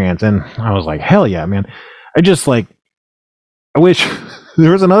experience. And I was like, hell yeah, man. I wish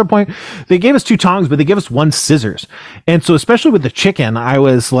there was another point. They gave us 2 tongs, but they gave us 1 scissors. And so especially with the chicken, I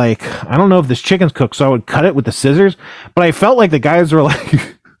was like, I don't know if this chicken's cooked, so I would cut it with the scissors. But I felt like the guys were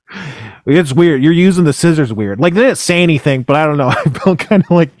like, it's weird. You're using the scissors weird. Like they didn't say anything, but I don't know. I felt kind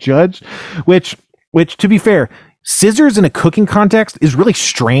of like judged, which to be fair, scissors in a cooking context is really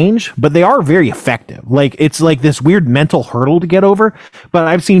strange, but they are very effective. Like it's like this weird mental hurdle to get over. But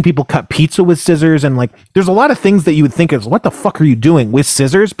I've seen people cut pizza with scissors, and like there's a lot of things that you would think is what the fuck are you doing with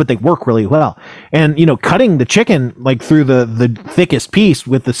scissors, but they work really well. And cutting the chicken like through the thickest piece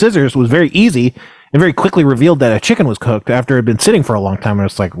with the scissors was very easy. And very quickly revealed that a chicken was cooked after it had been sitting for a long time. And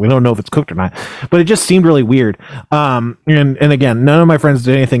it's like, we don't know if it's cooked or not. But it just seemed really weird. And again, none of my friends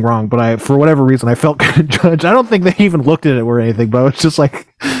did anything wrong. But for whatever reason, I felt kind of judged. I don't think they even looked at it or anything. But I was just like,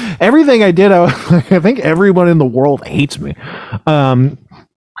 everything I did, I was like, I think everyone in the world hates me. So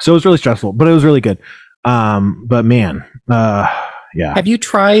it was really stressful. But it was really good. But man, yeah. Have you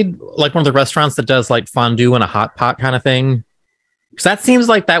tried like one of the restaurants that does like fondue in a hot pot kind of thing? Because that seems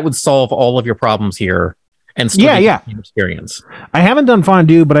like that would solve all of your problems here and still get the experience. I haven't done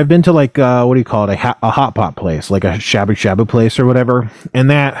fondue, but I've been to like what do you call it, a hot pot place, like a shabu shabu place or whatever, and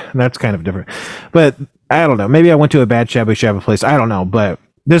that's kind of different. But I don't know. Maybe I went to a bad shabu shabu place. I don't know, but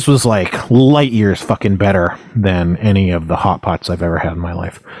this was like light years fucking better than any of the hot pots I've ever had in my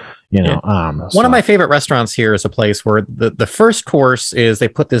life. One of my favorite restaurants here is a place where the first course is they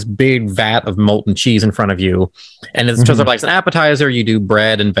put this big vat of molten cheese in front of you, and it's just like an appetizer. You do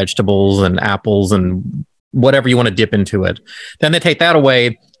bread and vegetables and apples and whatever you want to dip into it. Then they take that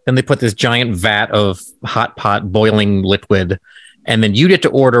away. Then they put this giant vat of hot pot boiling liquid, and then you get to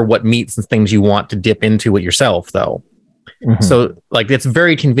order what meats and things you want to dip into it yourself, though. So like it's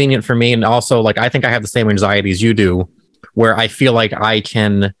very convenient for me, and also like I think I have the same anxiety as you do, where I feel like I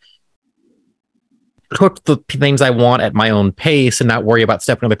can cook the things I want at my own pace and not worry about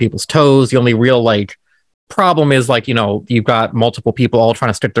stepping on other people's toes. The only real like problem is like, you've got multiple people all trying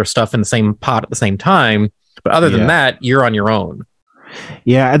to stick their stuff in the same pot at the same time. But other than that, you're on your own.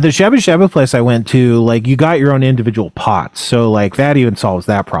 Yeah, at the shabu shabu place I went to, like you got your own individual pots. So like that even solves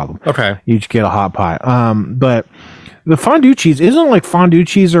that problem. Okay. You just get a hot pot. But the fondue cheese isn't like fondue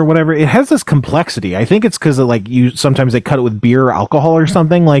cheese or whatever. It has this complexity. I think it's because like sometimes they cut it with beer or alcohol or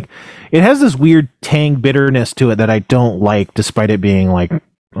something. Like it has this weird tang bitterness to it that I don't like, despite it being like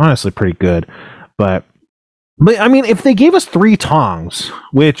honestly pretty good. But I mean, if they gave us 3 tongs,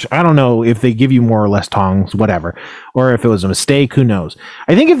 which I don't know if they give you more or less tongs, whatever, or if it was a mistake, who knows?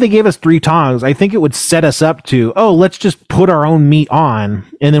 I think if they gave us 3 tongs, I think it would set us up to, let's just put our own meat on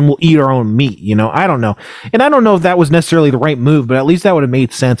and then we'll eat our own meat. I don't know. And I don't know if that was necessarily the right move, but at least that would have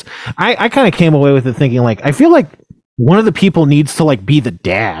made sense. I kind of came away with it thinking like, I feel like one of the people needs to like be the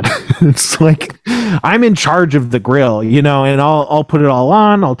dad. It's like I'm in charge of the grill, and I'll put it all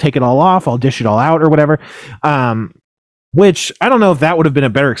on, I'll take it all off, I'll dish it all out or whatever. Which I don't know if that would have been a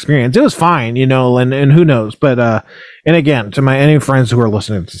better experience. It was fine, and who knows. But and again, to any friends who are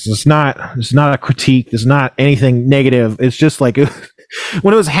listening, this is not a critique. This is not anything negative. It's just like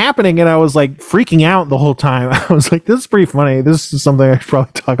when it was happening, and I was like freaking out the whole time. I was like, this is pretty funny. This is something I should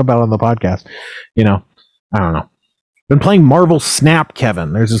probably talk about on the podcast. You know, I don't know. Been playing Marvel Snap,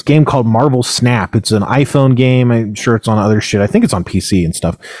 Kevin. There's this game called Marvel Snap. It's an iPhone game. I'm sure it's on other shit. I think it's on PC and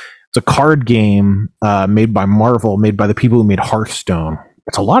stuff. It's a card game made by Marvel, made by the people who made Hearthstone.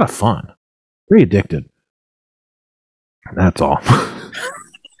 It's a lot of fun. Very addicted. That's all.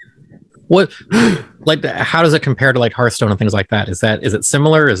 What, like, how does it compare to like Hearthstone and things like that? Is it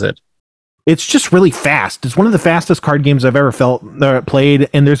similar? Is it? It's just really fast. It's one of the fastest card games I've ever played,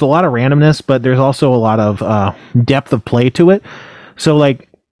 and there's a lot of randomness, but there's also a lot of depth of play to it. So, like,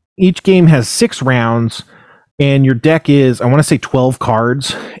 each game has 6 rounds, and your deck is, I want to say, 12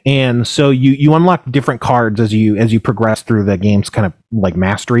 cards, and so you unlock different cards as you progress through the game's kind of like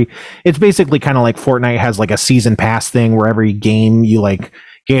mastery. It's basically kind of like Fortnite has like a season pass thing where every game you like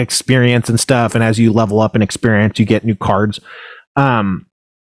get experience and stuff, and as you level up in experience, you get new cards.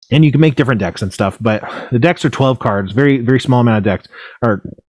 And you can make different decks and stuff, but the decks are 12 cards, very, very small amount of decks,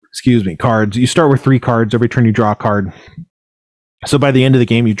 cards. You start with 3 cards. Every turn you draw a card. So by the end of the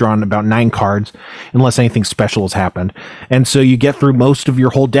game, you've drawn about 9 cards, unless anything special has happened. And so you get through most of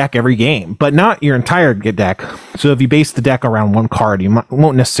your whole deck every game, but not your entire deck. So if you base the deck around one card, you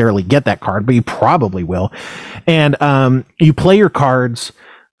won't necessarily get that card, but you probably will. And you play your cards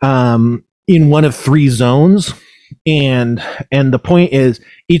in one of 3 zones. And the point is,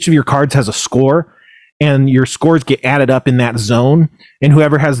 each of your cards has a score, and your scores get added up in that zone, and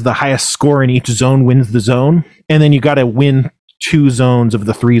whoever has the highest score in each zone wins the zone. And then you got to win 2 zones of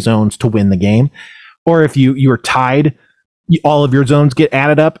the 3 zones to win the game. Or if you are tied, all of your zones get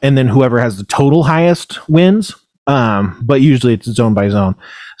added up, and then whoever has the total highest wins. But usually it's zone by zone.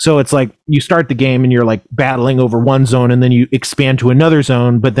 So it's like you start the game and you're like battling over one zone, and then you expand to another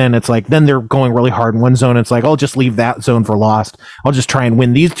zone, but then it's like, then they're going really hard in one zone. It's like, I'll just leave that zone for lost. I'll just try and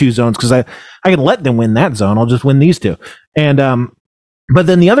win these 2 zones because I can let them win that zone. I'll just win these 2. And, but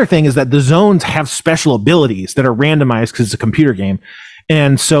then the other thing is that the zones have special abilities that are randomized because it's a computer game.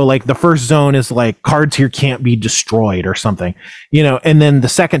 And so like the first zone is like cards here can't be destroyed or something, you know, and then the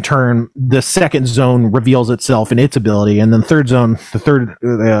second turn, the second zone reveals itself in its ability. And then third zone, the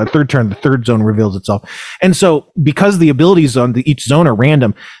third zone reveals itself. And so because the abilities on each zone are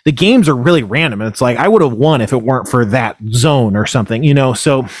random, the games are really random. And it's like, I would have won if it weren't for that zone or something, you know?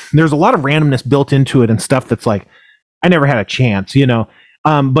 So there's a lot of randomness built into it and stuff that's like, I never had a chance, you know?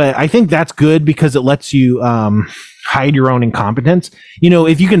 But I think that's good because it lets you hide your own incompetence. You know,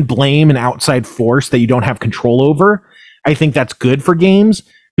 if you can blame an outside force that you don't have control over, I think that's good for games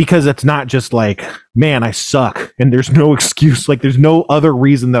because it's not just like, man, I suck and there's no excuse. Like there's no other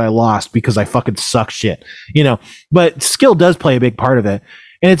reason that I lost because I fucking suck shit, you know, but skill does play a big part of it.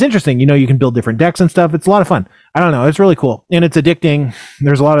 And it's interesting, you know, you can build different decks and stuff. It's a lot of fun. I don't know. It's really cool. And it's addicting.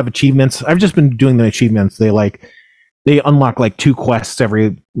 There's a lot of achievements. I've just been doing the achievements. They unlock like 2 quests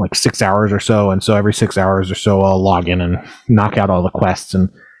every like 6 hours or so. And so every 6 hours or so, I'll log in and knock out all the quests. And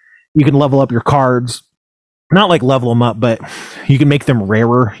you can level up your cards, not like level them up, but you can make them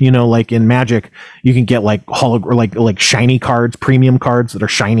rarer. You know, like in Magic, you can get like like shiny cards, premium cards that are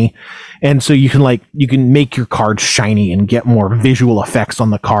shiny. And so you can make your cards shiny and get more visual effects on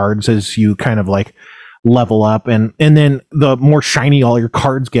the cards as you kind of like level up, and then the more shiny all your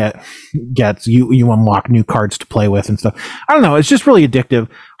cards gets, you unlock new cards to play with and stuff. I don't know, it's just really addictive.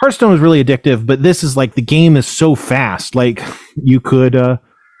 Hearthstone is really addictive, but this is like, the game is so fast. Like you could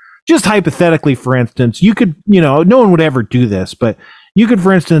just hypothetically, for instance, you could, you know, no one would ever do this, but you could,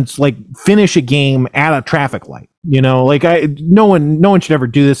 for instance, like finish a game at a traffic light, you know, like no one should ever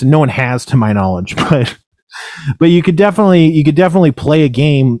do this, and no one has to my knowledge, but you could definitely play a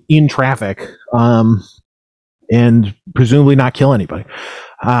game in traffic, and presumably not kill anybody.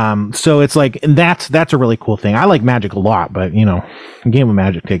 So it's like, and that's a really cool thing. I like Magic a lot, but you know, a game of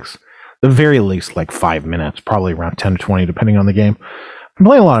Magic takes the very least like 5 minutes, probably around 10 to 20, depending on the game. I'm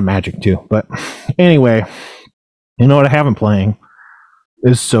playing a lot of Magic too, but anyway, you know what I haven't playing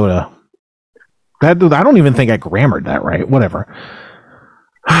is Soda. I don't even think I grammared that right. Whatever.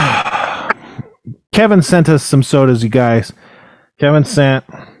 Kevin sent us some sodas, you guys. Kevin sent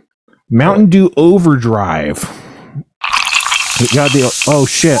Mountain Dew Overdrive. We got the, oh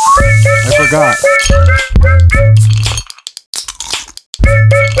shit, I forgot.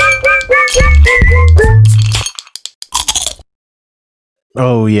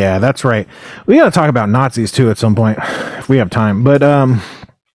 Oh yeah, that's right. We got to talk about Nazis too at some point if we have time. But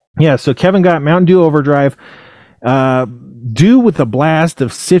yeah, so Kevin got Mountain Dew Overdrive. Dew with a blast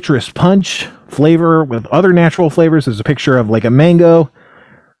of citrus punch flavor with other natural flavors. There's a picture of like a mango,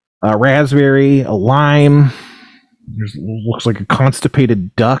 a raspberry, a lime, Looks like a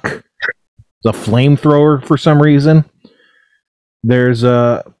constipated duck. It's a flamethrower for some reason. There's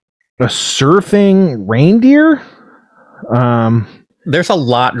a surfing reindeer. There's a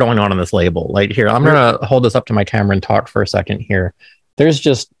lot going on in this label. Like here, I'm gonna hold this up to my camera and talk for a second here. There's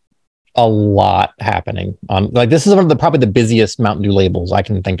just a lot happening on, like, this is one of the probably the busiest Mountain Dew labels I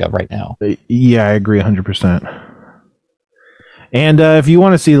can think of right now. Yeah, I agree 100%. And if you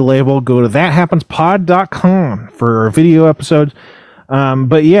want to see the label, go to thathappenspod.com for video episodes.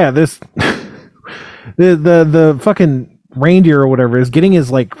 But yeah, this the fucking reindeer or whatever is getting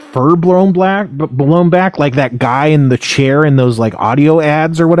his like fur blown back like that guy in the chair in those like audio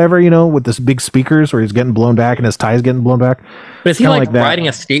ads or whatever, you know, with this big speakers where he's getting blown back and his tie's getting blown back. But is he like riding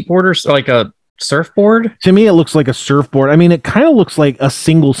a skateboard or like a surfboard? To me, it looks like a surfboard. I mean, it kind of looks like a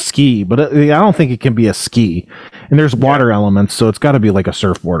single ski, but I don't think it can be a ski. And there's water elements, so it's got to be like a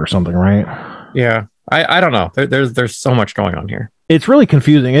surfboard or something, right? Yeah, I don't know. There's so much going on here. It's really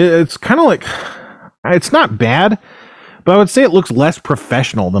confusing. It's kind of like, it's not bad, but I would say it looks less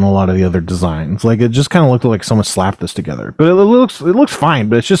professional than a lot of the other designs. Like, it just kind of looked like someone slapped this together. But it looks fine,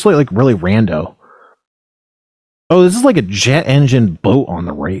 but it's just like really rando. Oh, this is like a jet engine boat on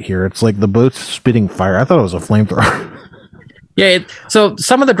the right here. It's like the boat's spitting fire. I thought it was a flamethrower. Yeah, so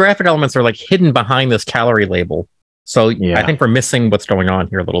some of the graphic elements are like hidden behind this calorie label. So yeah. I think we're missing what's going on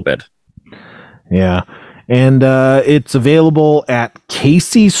here a little bit. Yeah. And it's available at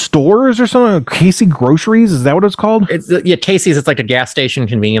Casey Stores or something. Casey Groceries, is that what it's called? Yeah, Casey's. It's like a gas station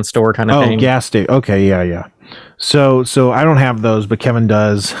convenience store kind of thing. Oh, gas station. Okay, yeah. So I don't have those, but Kevin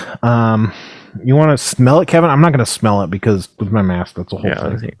does. You want to smell it, Kevin? I'm not going to smell it because with my mask, that's a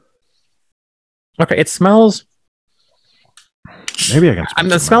whole thing. Okay, it smells. Maybe I can. I'm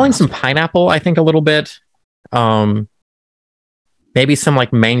smelling some pineapple. I think a little bit. Maybe some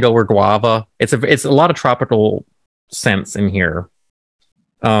like mango or guava. It's a lot of tropical scents in here.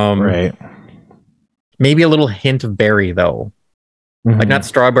 Right. Maybe a little hint of berry though, like not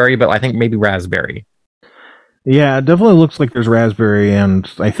strawberry, but I think maybe raspberry. Yeah, it definitely looks like there's raspberry, and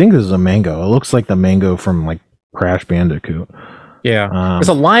I think this is a mango. It looks like the mango from like Crash Bandicoot. Yeah, there's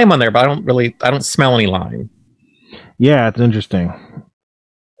a lime on there, but I don't smell any lime. Yeah, it's interesting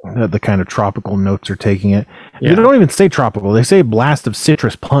that the kind of tropical notes are taking it. Yeah. They don't even say tropical. They say blast of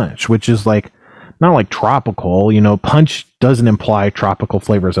citrus punch, which is like not like tropical. You know, punch doesn't imply tropical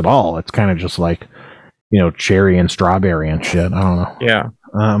flavors at all. It's kind of just like, you know, cherry and strawberry and shit. I don't know. Yeah.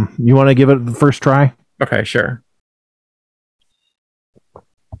 You want to give it the first try? Okay, sure.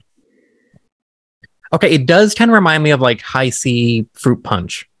 Okay, it does kind of remind me of like High C fruit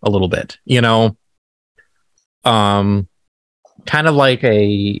punch a little bit, you know? Kind of like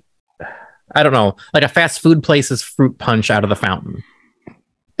I don't know, like a fast food place's fruit punch out of the fountain,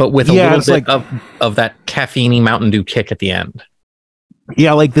 but with a little bit of that caffeine-y Mountain Dew kick at the end.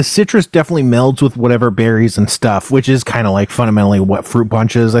 Yeah, like the citrus definitely melds with whatever berries and stuff, which is kind of like fundamentally what fruit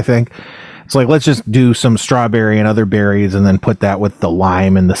punch is, I think. It's like, let's just do some strawberry and other berries and then put that with the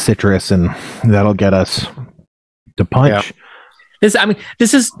lime and the citrus, and that'll get us to punch. Yeah.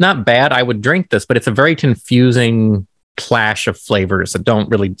 This is not bad. I would drink this, but it's a very confusing clash of flavors that don't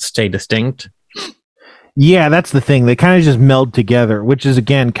really stay distinct. Yeah, that's the thing. They kind of just meld together, which is,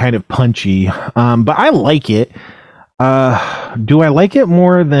 again, kind of punchy. But I like it. Do I like it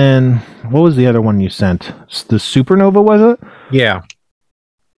more than... What was the other one you sent? The Supernova, was it? Yeah.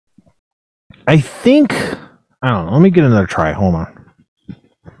 I think... I don't know. Let me get another try. Hold on.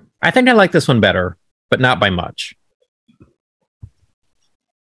 I think I like this one better, but not by much.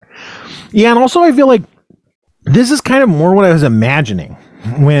 Yeah, and also I feel like this is kind of more what I was imagining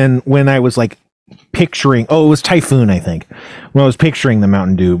when I was like picturing... Oh, it was Typhoon, I think. When I was picturing the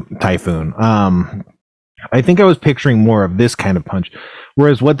Mountain Dew Typhoon. I think I was picturing more of this kind of punch,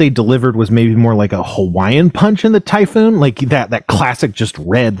 whereas what they delivered was maybe more like a Hawaiian punch in the Typhoon, like that classic just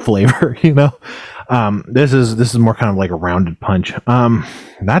red flavor, you know. This is more kind of like a rounded punch.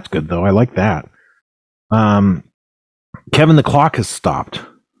 That's good though. I like that. Kevin, the clock has stopped.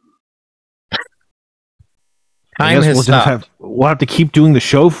 Time has stopped. We'll have to keep doing the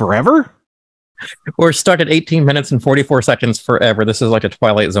show forever. We're stuck at 18 minutes and 44 seconds forever. This is like a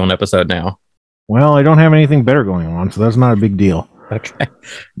Twilight Zone episode now. Well, I don't have anything better going on, so that's not a big deal. Okay.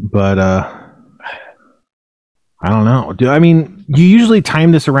 But I don't know. You usually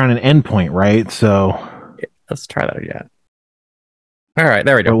time this around an endpoint, right? So let's try that again. All right,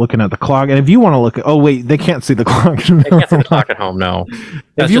 there we go. We're looking at the clock, and if you want to look at... Oh, wait, they can't see the clock. They can't see the clock at home, no.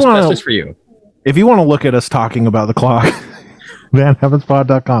 That's just for you. If you want to look at us talking about the clock,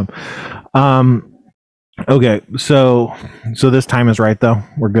 thathappenspod.com. Okay, so this time is right, though?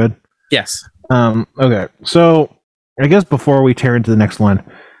 We're good? Yes. Okay, so I guess before we tear into the next one,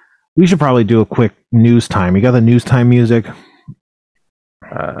 we should probably do a quick news time. You got the news time music?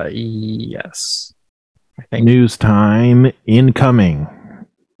 Yes. I think News time incoming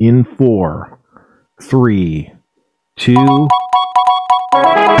in 4, 3, 2.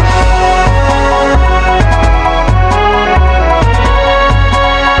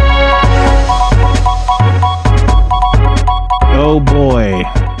 Oh boy,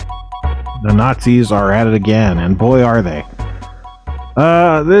 the Nazis are at it again, and boy are they.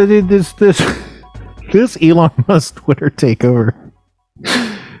 This Elon Musk Twitter takeover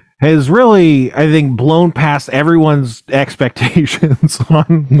has really, I think, blown past everyone's expectations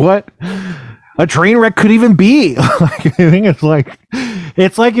on what a train wreck could even be. Like, I think it's like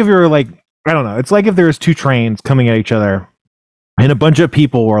if you're like, I don't know, it's like if there was two trains coming at each other and a bunch of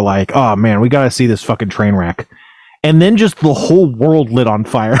people were like, oh man, we got to see this fucking train wreck. And then just the whole world lit on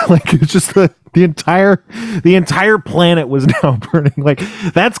fire. Like, it's just the entire planet was now burning. Like,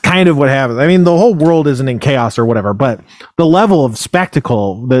 that's kind of what happens. I mean, the whole world isn't in chaos or whatever, but the level of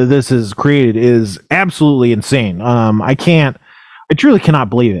spectacle that this has created is absolutely insane. I truly cannot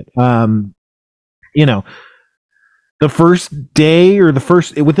believe it. You know, the first day or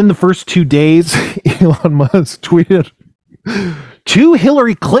within the first 2 days, Elon Musk tweeted to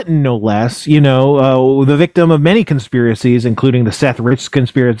Hillary Clinton, no less, you know, the victim of many conspiracies, including the Seth Rich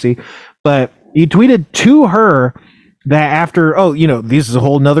conspiracy. But he tweeted to her that after, this is a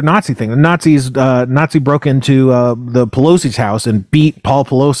whole nother Nazi thing. The Nazi broke into the Pelosi's house and beat Paul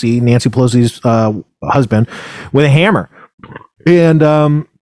Pelosi, Nancy Pelosi's husband, with a hammer. And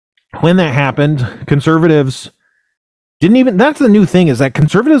when that happened, conservatives didn't even, that's the new thing, is that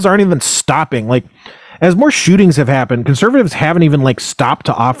conservatives aren't even stopping. Like, as more shootings have happened, conservatives haven't even like stopped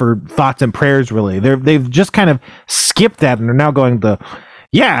to offer thoughts and prayers. Really, they've just kind of skipped that, and they're now going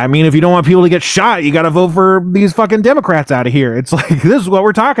yeah. I mean, if you don't want people to get shot, you got to vote for these fucking Democrats out of here. It's like, this is what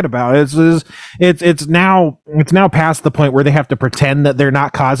we're talking about. It's now past the point where they have to pretend that they're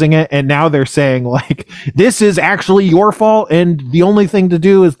not causing it, and now they're saying like, this is actually your fault, and the only thing to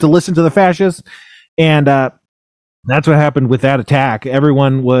do is to listen to the fascists. And that's what happened with that attack.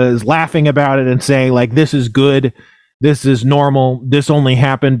 Everyone was laughing about it and saying, like, this is good. This is normal. This only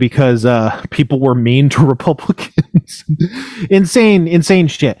happened because people were mean to Republicans. insane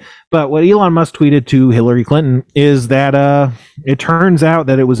shit. But what Elon Musk tweeted to Hillary Clinton is that it turns out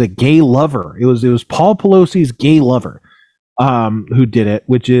that it was a gay lover. It was Paul Pelosi's gay lover who did it,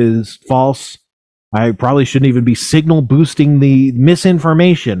 which is false. I probably shouldn't even be signal boosting the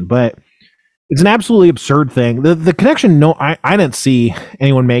misinformation, but it's an absolutely absurd thing. The connection I didn't see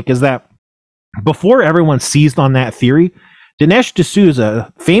anyone make is that before everyone seized on that theory, Dinesh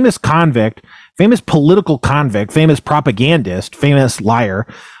D'Souza, famous convict, famous political convict, famous propagandist, famous liar,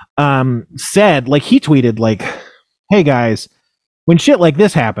 said, like, he tweeted, like, hey guys, when shit like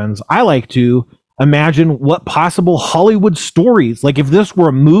this happens, I like to imagine what possible Hollywood stories, like if this were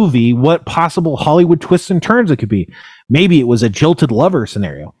a movie, what possible Hollywood twists and turns it could be. Maybe it was a jilted lover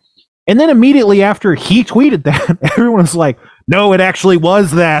scenario. And then immediately after he tweeted that, everyone was like, no, it actually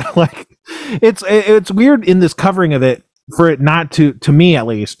was that. Like, it's weird in this covering of it for it not to me at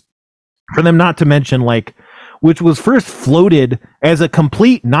least, for them not to mention, like, which was first floated as a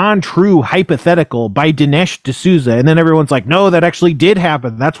complete non-true hypothetical by Dinesh D'Souza. And then everyone's like, no, that actually did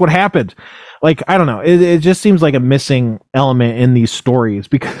happen. That's what happened. Like, I don't know. It just seems like a missing element in these stories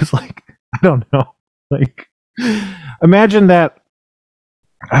because, like, I don't know. Like, imagine that.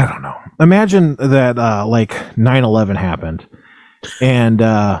 I don't know. Imagine that like 9/11 happened, and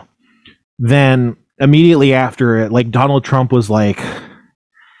then immediately after it, like, Donald Trump was like,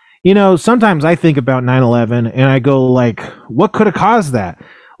 you know, sometimes I think about 9/11 and I go, like, what could have caused that?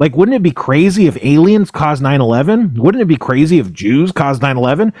 Like, wouldn't it be crazy if aliens caused 9/11? Wouldn't it be crazy if Jews caused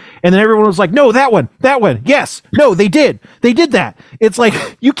 9/11? And then everyone was like, no, that one, yes, no, they did that. It's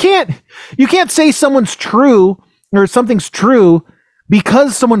like, you can't say someone's true or something's true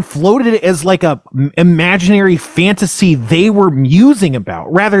because someone floated it as like a imaginary fantasy they were musing about,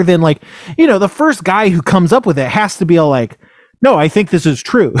 rather than, like, you know, the first guy who comes up with it has to be all like, no, I think this is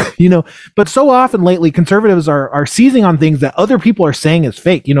true, you know. But so often lately, conservatives are seizing on things that other people are saying is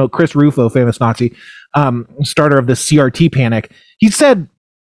fake. You know, Chris Rufo, famous Nazi, starter of the CRT panic, he said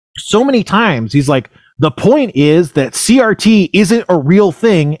so many times, he's like, the point is that CRT isn't a real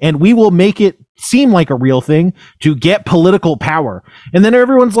thing, and we will make it seem like a real thing to get political power. And then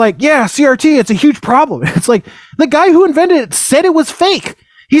everyone's like, yeah, CRT, it's a huge problem. It's like, the guy who invented it said it was fake.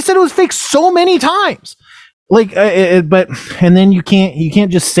 He said it was fake so many times. Like, but and then you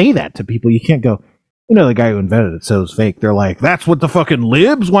can't just say that to people. You can't go, the guy who invented it said it was fake. They're like, that's what the fucking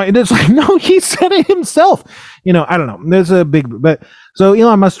libs want. And it's like, no, he said it himself. I don't know. There's a big, but so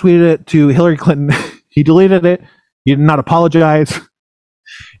Elon Musk tweeted it to Hillary Clinton. He deleted it. He did not apologize.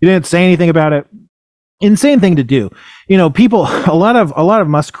 He didn't say anything about it. Insane thing to do. People, a lot of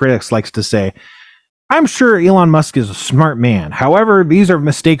Musk critics likes to say, I'm sure Elon Musk is a smart man. However, these are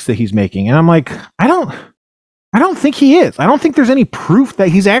mistakes that he's making. And I'm like, I don't think he is. I don't think there's any proof that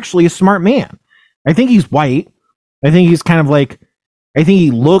he's actually a smart man. I think he's white. I think he's kind of like, I think he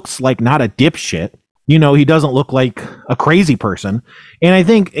looks like not a dipshit. He doesn't look like a crazy person. And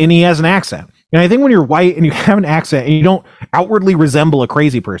he has an accent. And I think when you're white and you have an accent and you don't outwardly resemble a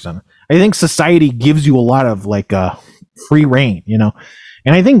crazy person, I think society gives you a lot of like free reign,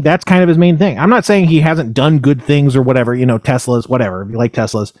 And I think that's kind of his main thing. I'm not saying he hasn't done good things or whatever, Teslas, whatever. If you like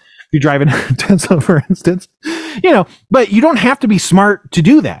Teslas, if you drive in a Tesla, for instance, but you don't have to be smart to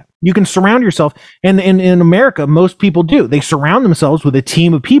do that. You can surround yourself. And in America, most people do. They surround themselves with a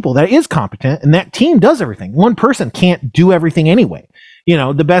team of people that is competent, and that team does everything. One person can't do everything anyway.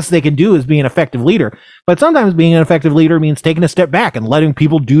 The best they can do is be an effective leader. But sometimes being an effective leader means taking a step back and letting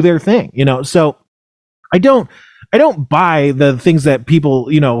people do their thing, So I don't buy the things that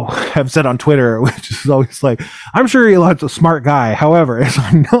people, have said on Twitter, which is always like, I'm sure Elon's a smart guy. However, it's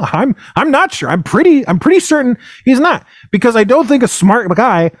like, no, I'm not sure. I'm pretty certain he's not, because I don't think a smart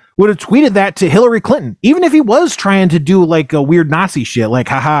guy would have tweeted that to Hillary Clinton, even if he was trying to do like a weird Nazi shit, like,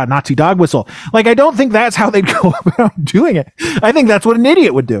 haha, Nazi dog whistle. Like, I don't think that's how they'd go about doing it. I think that's what an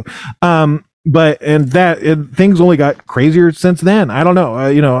idiot would do. Things only got crazier since then. I don't know.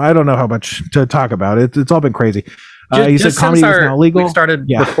 I don't know how much to talk about. It's all been crazy. He said comedy is now legal. We started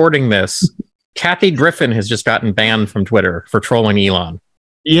recording this. Kathy Griffin has just gotten banned from Twitter for trolling Elon.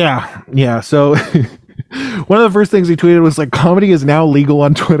 Yeah. So one of the first things he tweeted was like, comedy is now legal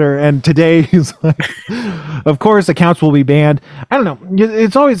on Twitter. And today he's like, of course, accounts will be banned. I don't know.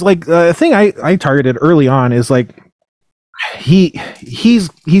 It's always like a thing I targeted early on is like,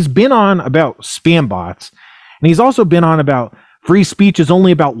 he's been on about spam bots, and he's also been on about free speech is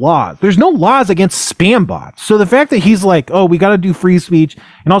only about laws. There's no laws against spam bots. So the fact that he's like, oh, we got to do free speech,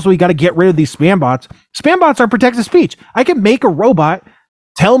 and also we got to get rid of these spam bots. Spam bots are protected speech. I can make a robot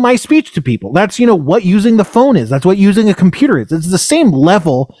tell my speech to people. That's, what using the phone is. That's what using a computer is. It's the same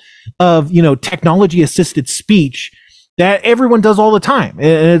level of, technology assisted speech that everyone does all the time.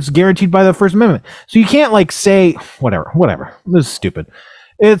 And it's guaranteed by the First Amendment. So you can't like say whatever. This is stupid.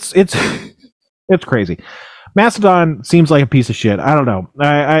 It's crazy. Mastodon seems like a piece of shit. I don't know.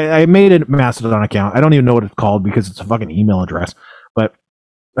 I made a Mastodon account. I don't even know what it's called because it's a fucking email address, but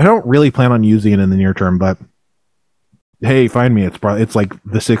I don't really plan on using it in the near term, but hey, find me. It's like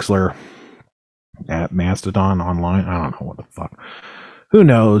the Sixler at Mastodon online. I don't know what the fuck. Who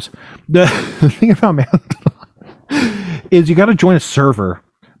knows? The thing about Mastodon is you got to join a server,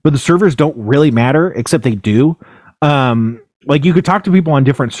 but the servers don't really matter, except they do. Like you could talk to people on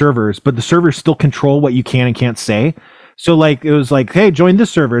different servers, but the servers still control what you can and can't say. So like it was like, hey, join this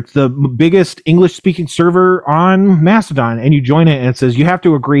server. It's the biggest English speaking server on Mastodon, and you join it, and it says you have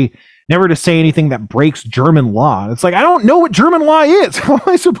to agree never to say anything that breaks German law. It's like, I don't know what German law is. How am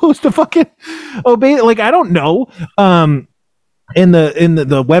I supposed to fucking obey it? Like, I don't know. In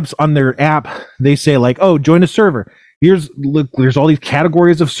the webs on their app, they say like, oh, join a server. There's all these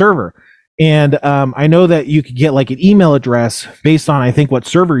categories of server. And I know that you could get like an email address based on, I think, what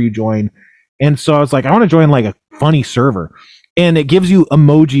server you join. And so I was like, I want to join like a funny server. And it gives you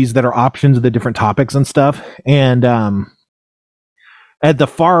emojis that are options of the different topics and stuff. And at the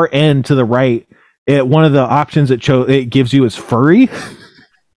far end to the right, one of the options it gives you is furry.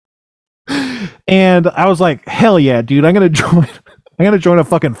 And I was like, hell yeah, dude, I'm gonna join a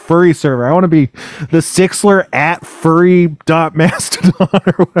fucking furry server. I want to be the Sixler at furry.mastodon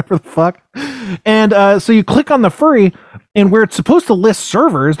or whatever the fuck. And so you click on the furry, and where it's supposed to list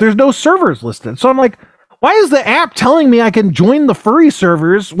servers, there's no servers listed. So I'm like, why is the app telling me I can join the furry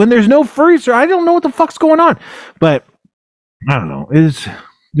servers when there's no furry server? I don't know what the fuck's going on. But I don't know.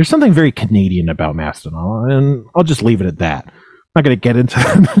 There's something very Canadian about Mastodon, and I'll just leave it at that. I'm not going to get into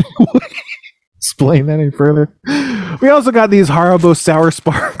that. Explain that any further. We also got these Haribo Sour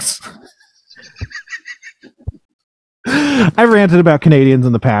Sparks. I've ranted about Canadians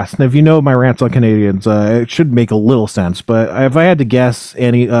in the past, and if you know my rants on Canadians, it should make a little sense. But if I had to guess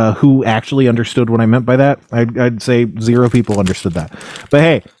any who actually understood what I meant by that, I'd say 0 people understood that. But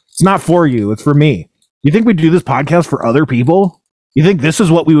hey, it's not for you; it's for me. You think we do this podcast for other people? You think this is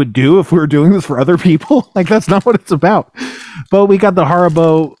what we would do if we were doing this for other people? Like, that's not what it's about. But we got the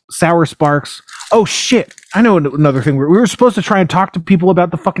Haribo Sour Sparks. Oh, shit. I know another thing. We were supposed to try and talk to people about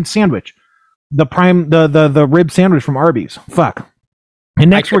the fucking sandwich. the rib sandwich from Arby's. Fuck. And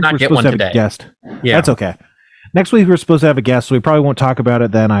next week we're supposed to have a guest. Yeah, that's okay. Next week we're supposed to have a guest, so we probably won't talk about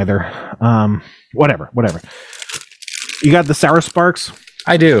it then either. Whatever. You got the Sour Sparks?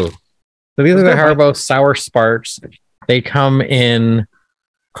 I do. So these are the Haribo Sour Sparks. They come in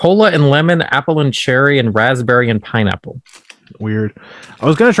cola and lemon, apple and cherry, and raspberry and pineapple. Weird. I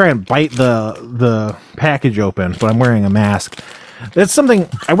was gonna try and bite the package open, but I'm wearing a mask. That's something,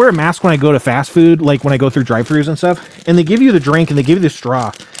 I wear a mask when I go to fast food, like when I go through drive-thrus and stuff, and they give you the drink and they give you the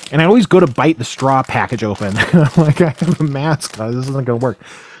straw, and I always go to bite the straw package open. I'm like, I have a mask, this isn't gonna work.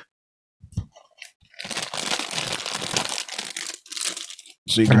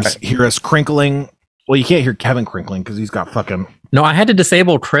 So you can hear us crinkling. Well, you can't hear Kevin crinkling because he's got fucking... No, I had to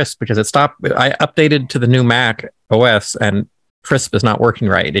disable Crisp because it stopped. I updated to the new Mac OS and Crisp is not working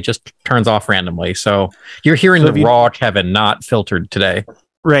right. It just turns off randomly. So you're hearing the raw Kevin, not filtered today.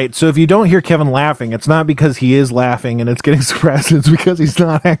 Right. So if you don't hear Kevin laughing, it's not because he is laughing and it's getting suppressed. It's because he's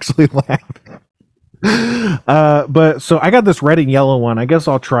not actually laughing. But so I got this red and yellow one. I guess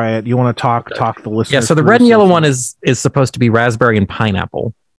I'll try it. You want to talk the listeners? Yeah. So the red and yellow one is supposed to be raspberry and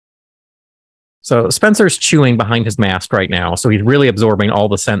pineapple. So Spencer's chewing behind his mask right now. So he's really absorbing all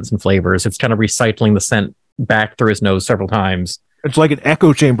the scents and flavors. It's kind of recycling the scent back through his nose several times. It's like an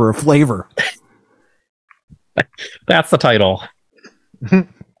echo chamber of flavor. That's the title.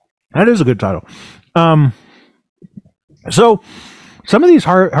 That is a good title. So some of these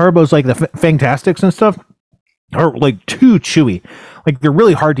Haribos, like the Fantastics and stuff, are like too chewy. Like they're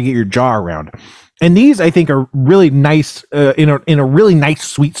really hard to get your jaw around. And these, I think, are really nice in a really nice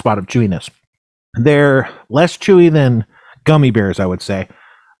sweet spot of chewiness. They're less chewy than gummy bears, I would say.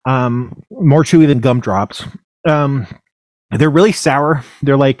 More chewy than gumdrops. They're really sour.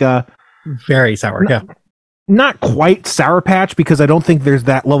 They're like very sour. Not quite Sour Patch because I don't think there's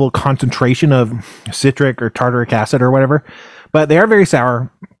that level of concentration of citric or tartaric acid or whatever. But they are very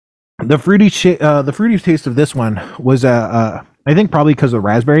sour. The fruity taste of this one was I think probably because of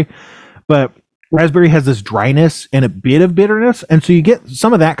raspberry, but raspberry has this dryness and a bit of bitterness, and so you get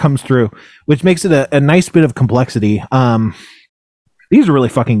some of that comes through, which makes it a nice bit of complexity. These are really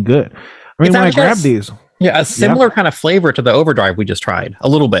fucking good. I mean, when I grab these, a similar kind of flavor to the Overdrive we just tried, a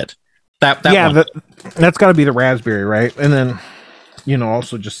little bit. That's got to be the raspberry, right? And then,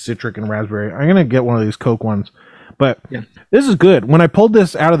 also just citric and raspberry. I'm gonna get one of these Coke ones, but this is good. When I pulled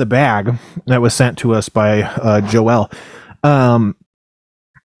this out of the bag that was sent to us by Joelle,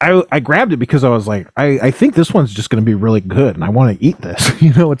 I grabbed it because I was like, I think this one's just going to be really good and I want to eat this.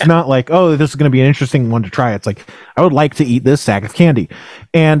 It's not like, oh, this is going to be an interesting one to try. It's like, I would like to eat this sack of candy.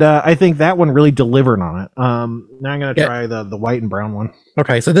 And I think that one really delivered on it. Now I'm going to try the white and brown one.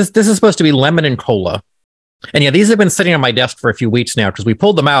 Okay, so this is supposed to be lemon and cola. And these have been sitting on my desk for a few weeks now because we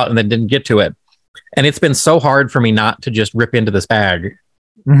pulled them out and then didn't get to it. And it's been so hard for me not to just rip into this bag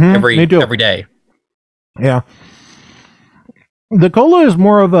every day. Yeah. The cola is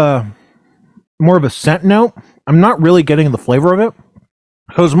more of a scent note. I'm not really getting the flavor of it.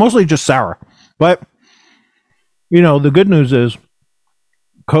 So it's mostly just sour. But the good news is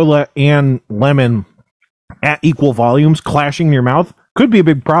cola and lemon at equal volumes clashing in your mouth could be a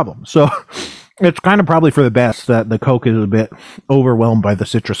big problem. So it's kind of probably for the best that the Coke is a bit overwhelmed by the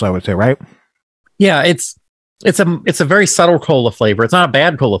citrus, I would say, right? Yeah, it's a very subtle cola flavor. It's not a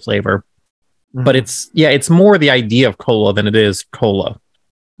bad cola flavor. But it's more the idea of cola than it is cola.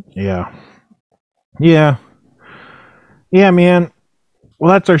 Yeah, man.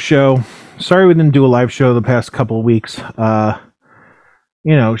 Well, that's our show. Sorry we didn't do a live show the past couple of weeks.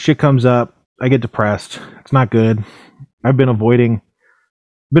 Shit comes up. I get depressed. It's not good. I've been avoiding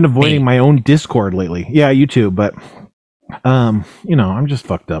my own Discord lately. Yeah, you too. But I'm just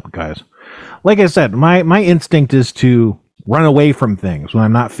fucked up, guys. Like I said, my instinct is to run away from things when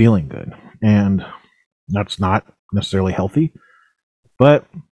I'm not feeling good. And that's not necessarily healthy. But,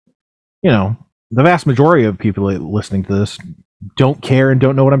 the vast majority of people listening to this don't care and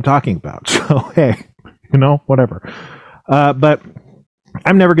don't know what I'm talking about. So, hey, whatever. But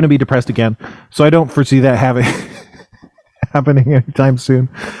I'm never going to be depressed again. So I don't foresee that happening anytime soon.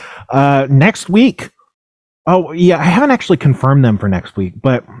 Next week. Oh, yeah, I haven't actually confirmed them for next week.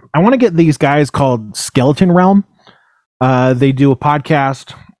 But I want to get these guys called Skeleton Realm. They do a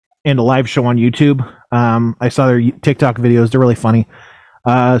podcast and a live show on YouTube. I saw their TikTok videos. They're really funny.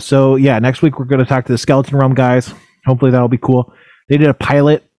 So yeah, next week we're going to talk to the Skeleton Realm guys. Hopefully that'll be cool. They did a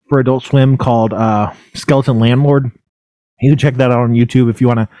pilot for Adult Swim called Skeleton Landlord. You can check that out on YouTube if you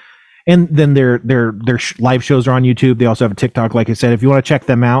want to. And then their live shows are on YouTube. They also have a TikTok, like I said. If you want to check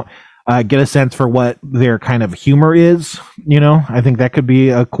them out, get a sense for what their kind of humor is. I think that could be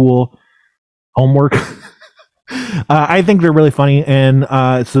a cool homework. I think they're really funny, and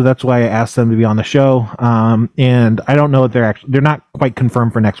so that's why I asked them to be on the show. And I don't know if they're not quite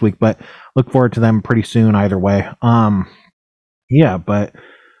confirmed for next week, but look forward to them pretty soon either way. Yeah, but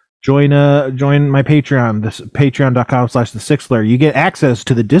join my Patreon, this patreon.com/thesixthslayer. You get access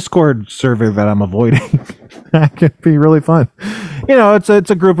to the Discord server that I'm avoiding. That can be really fun. You know, it's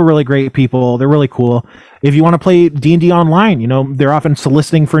a group of really great people. They're really cool. If you want to play D&D online, you know, they're often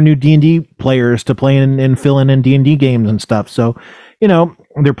soliciting for new D&D players to play and fill in D&D games and stuff. So, you know,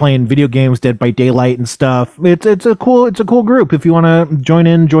 they're playing video games, Dead by Daylight and stuff. It's a cool group. If you want to join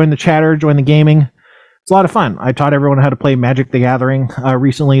the chatter, join the gaming, it's a lot of fun. I taught everyone how to play Magic the Gathering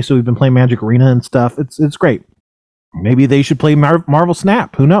recently, so we've been playing Magic Arena and stuff. It's great. Maybe they should play Marvel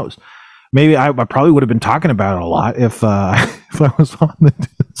Snap. Who knows? Maybe I probably would have been talking about it a lot if I was on the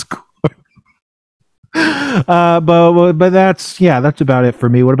Discord. But that's about it for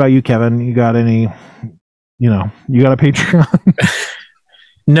me. What about you, Kevin? You got any? You got a Patreon?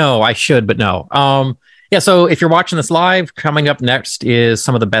 No, I should, but no. Yeah. So if you're watching this live, coming up next is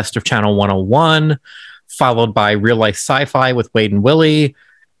some of the best of Channel 101, followed by Real Life Sci-Fi with Wade and Willie.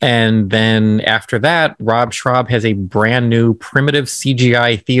 And then after that, Rob Schraub has a brand new primitive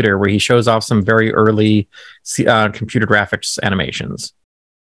CGI theater where he shows off some very early computer graphics animations.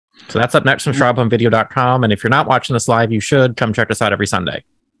 So that's up next from SchraubOnVideo.com. And if you're not watching this live, you should come check us out every Sunday.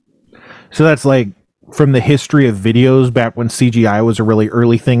 So that's like from the history of videos back when CGI was a really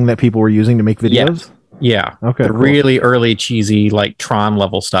early thing that people were using to make videos? Yeah. Okay. The cool. Really early cheesy, like Tron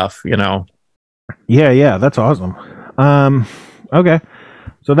level stuff, you know? Yeah. That's awesome. Okay.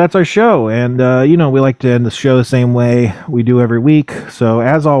 So that's our show. And, we like to end the show the same way we do every week. So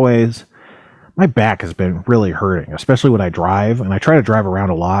as always, my back has been really hurting, especially when I drive. And I try to drive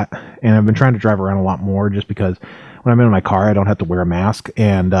around a lot. And I've been trying to drive around a lot more just because when I'm in my car, I don't have to wear a mask.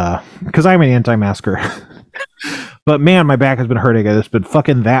 And because I'm an anti-masker. But man, my back has been hurting. It's been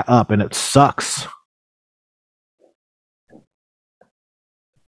fucking that up and it sucks.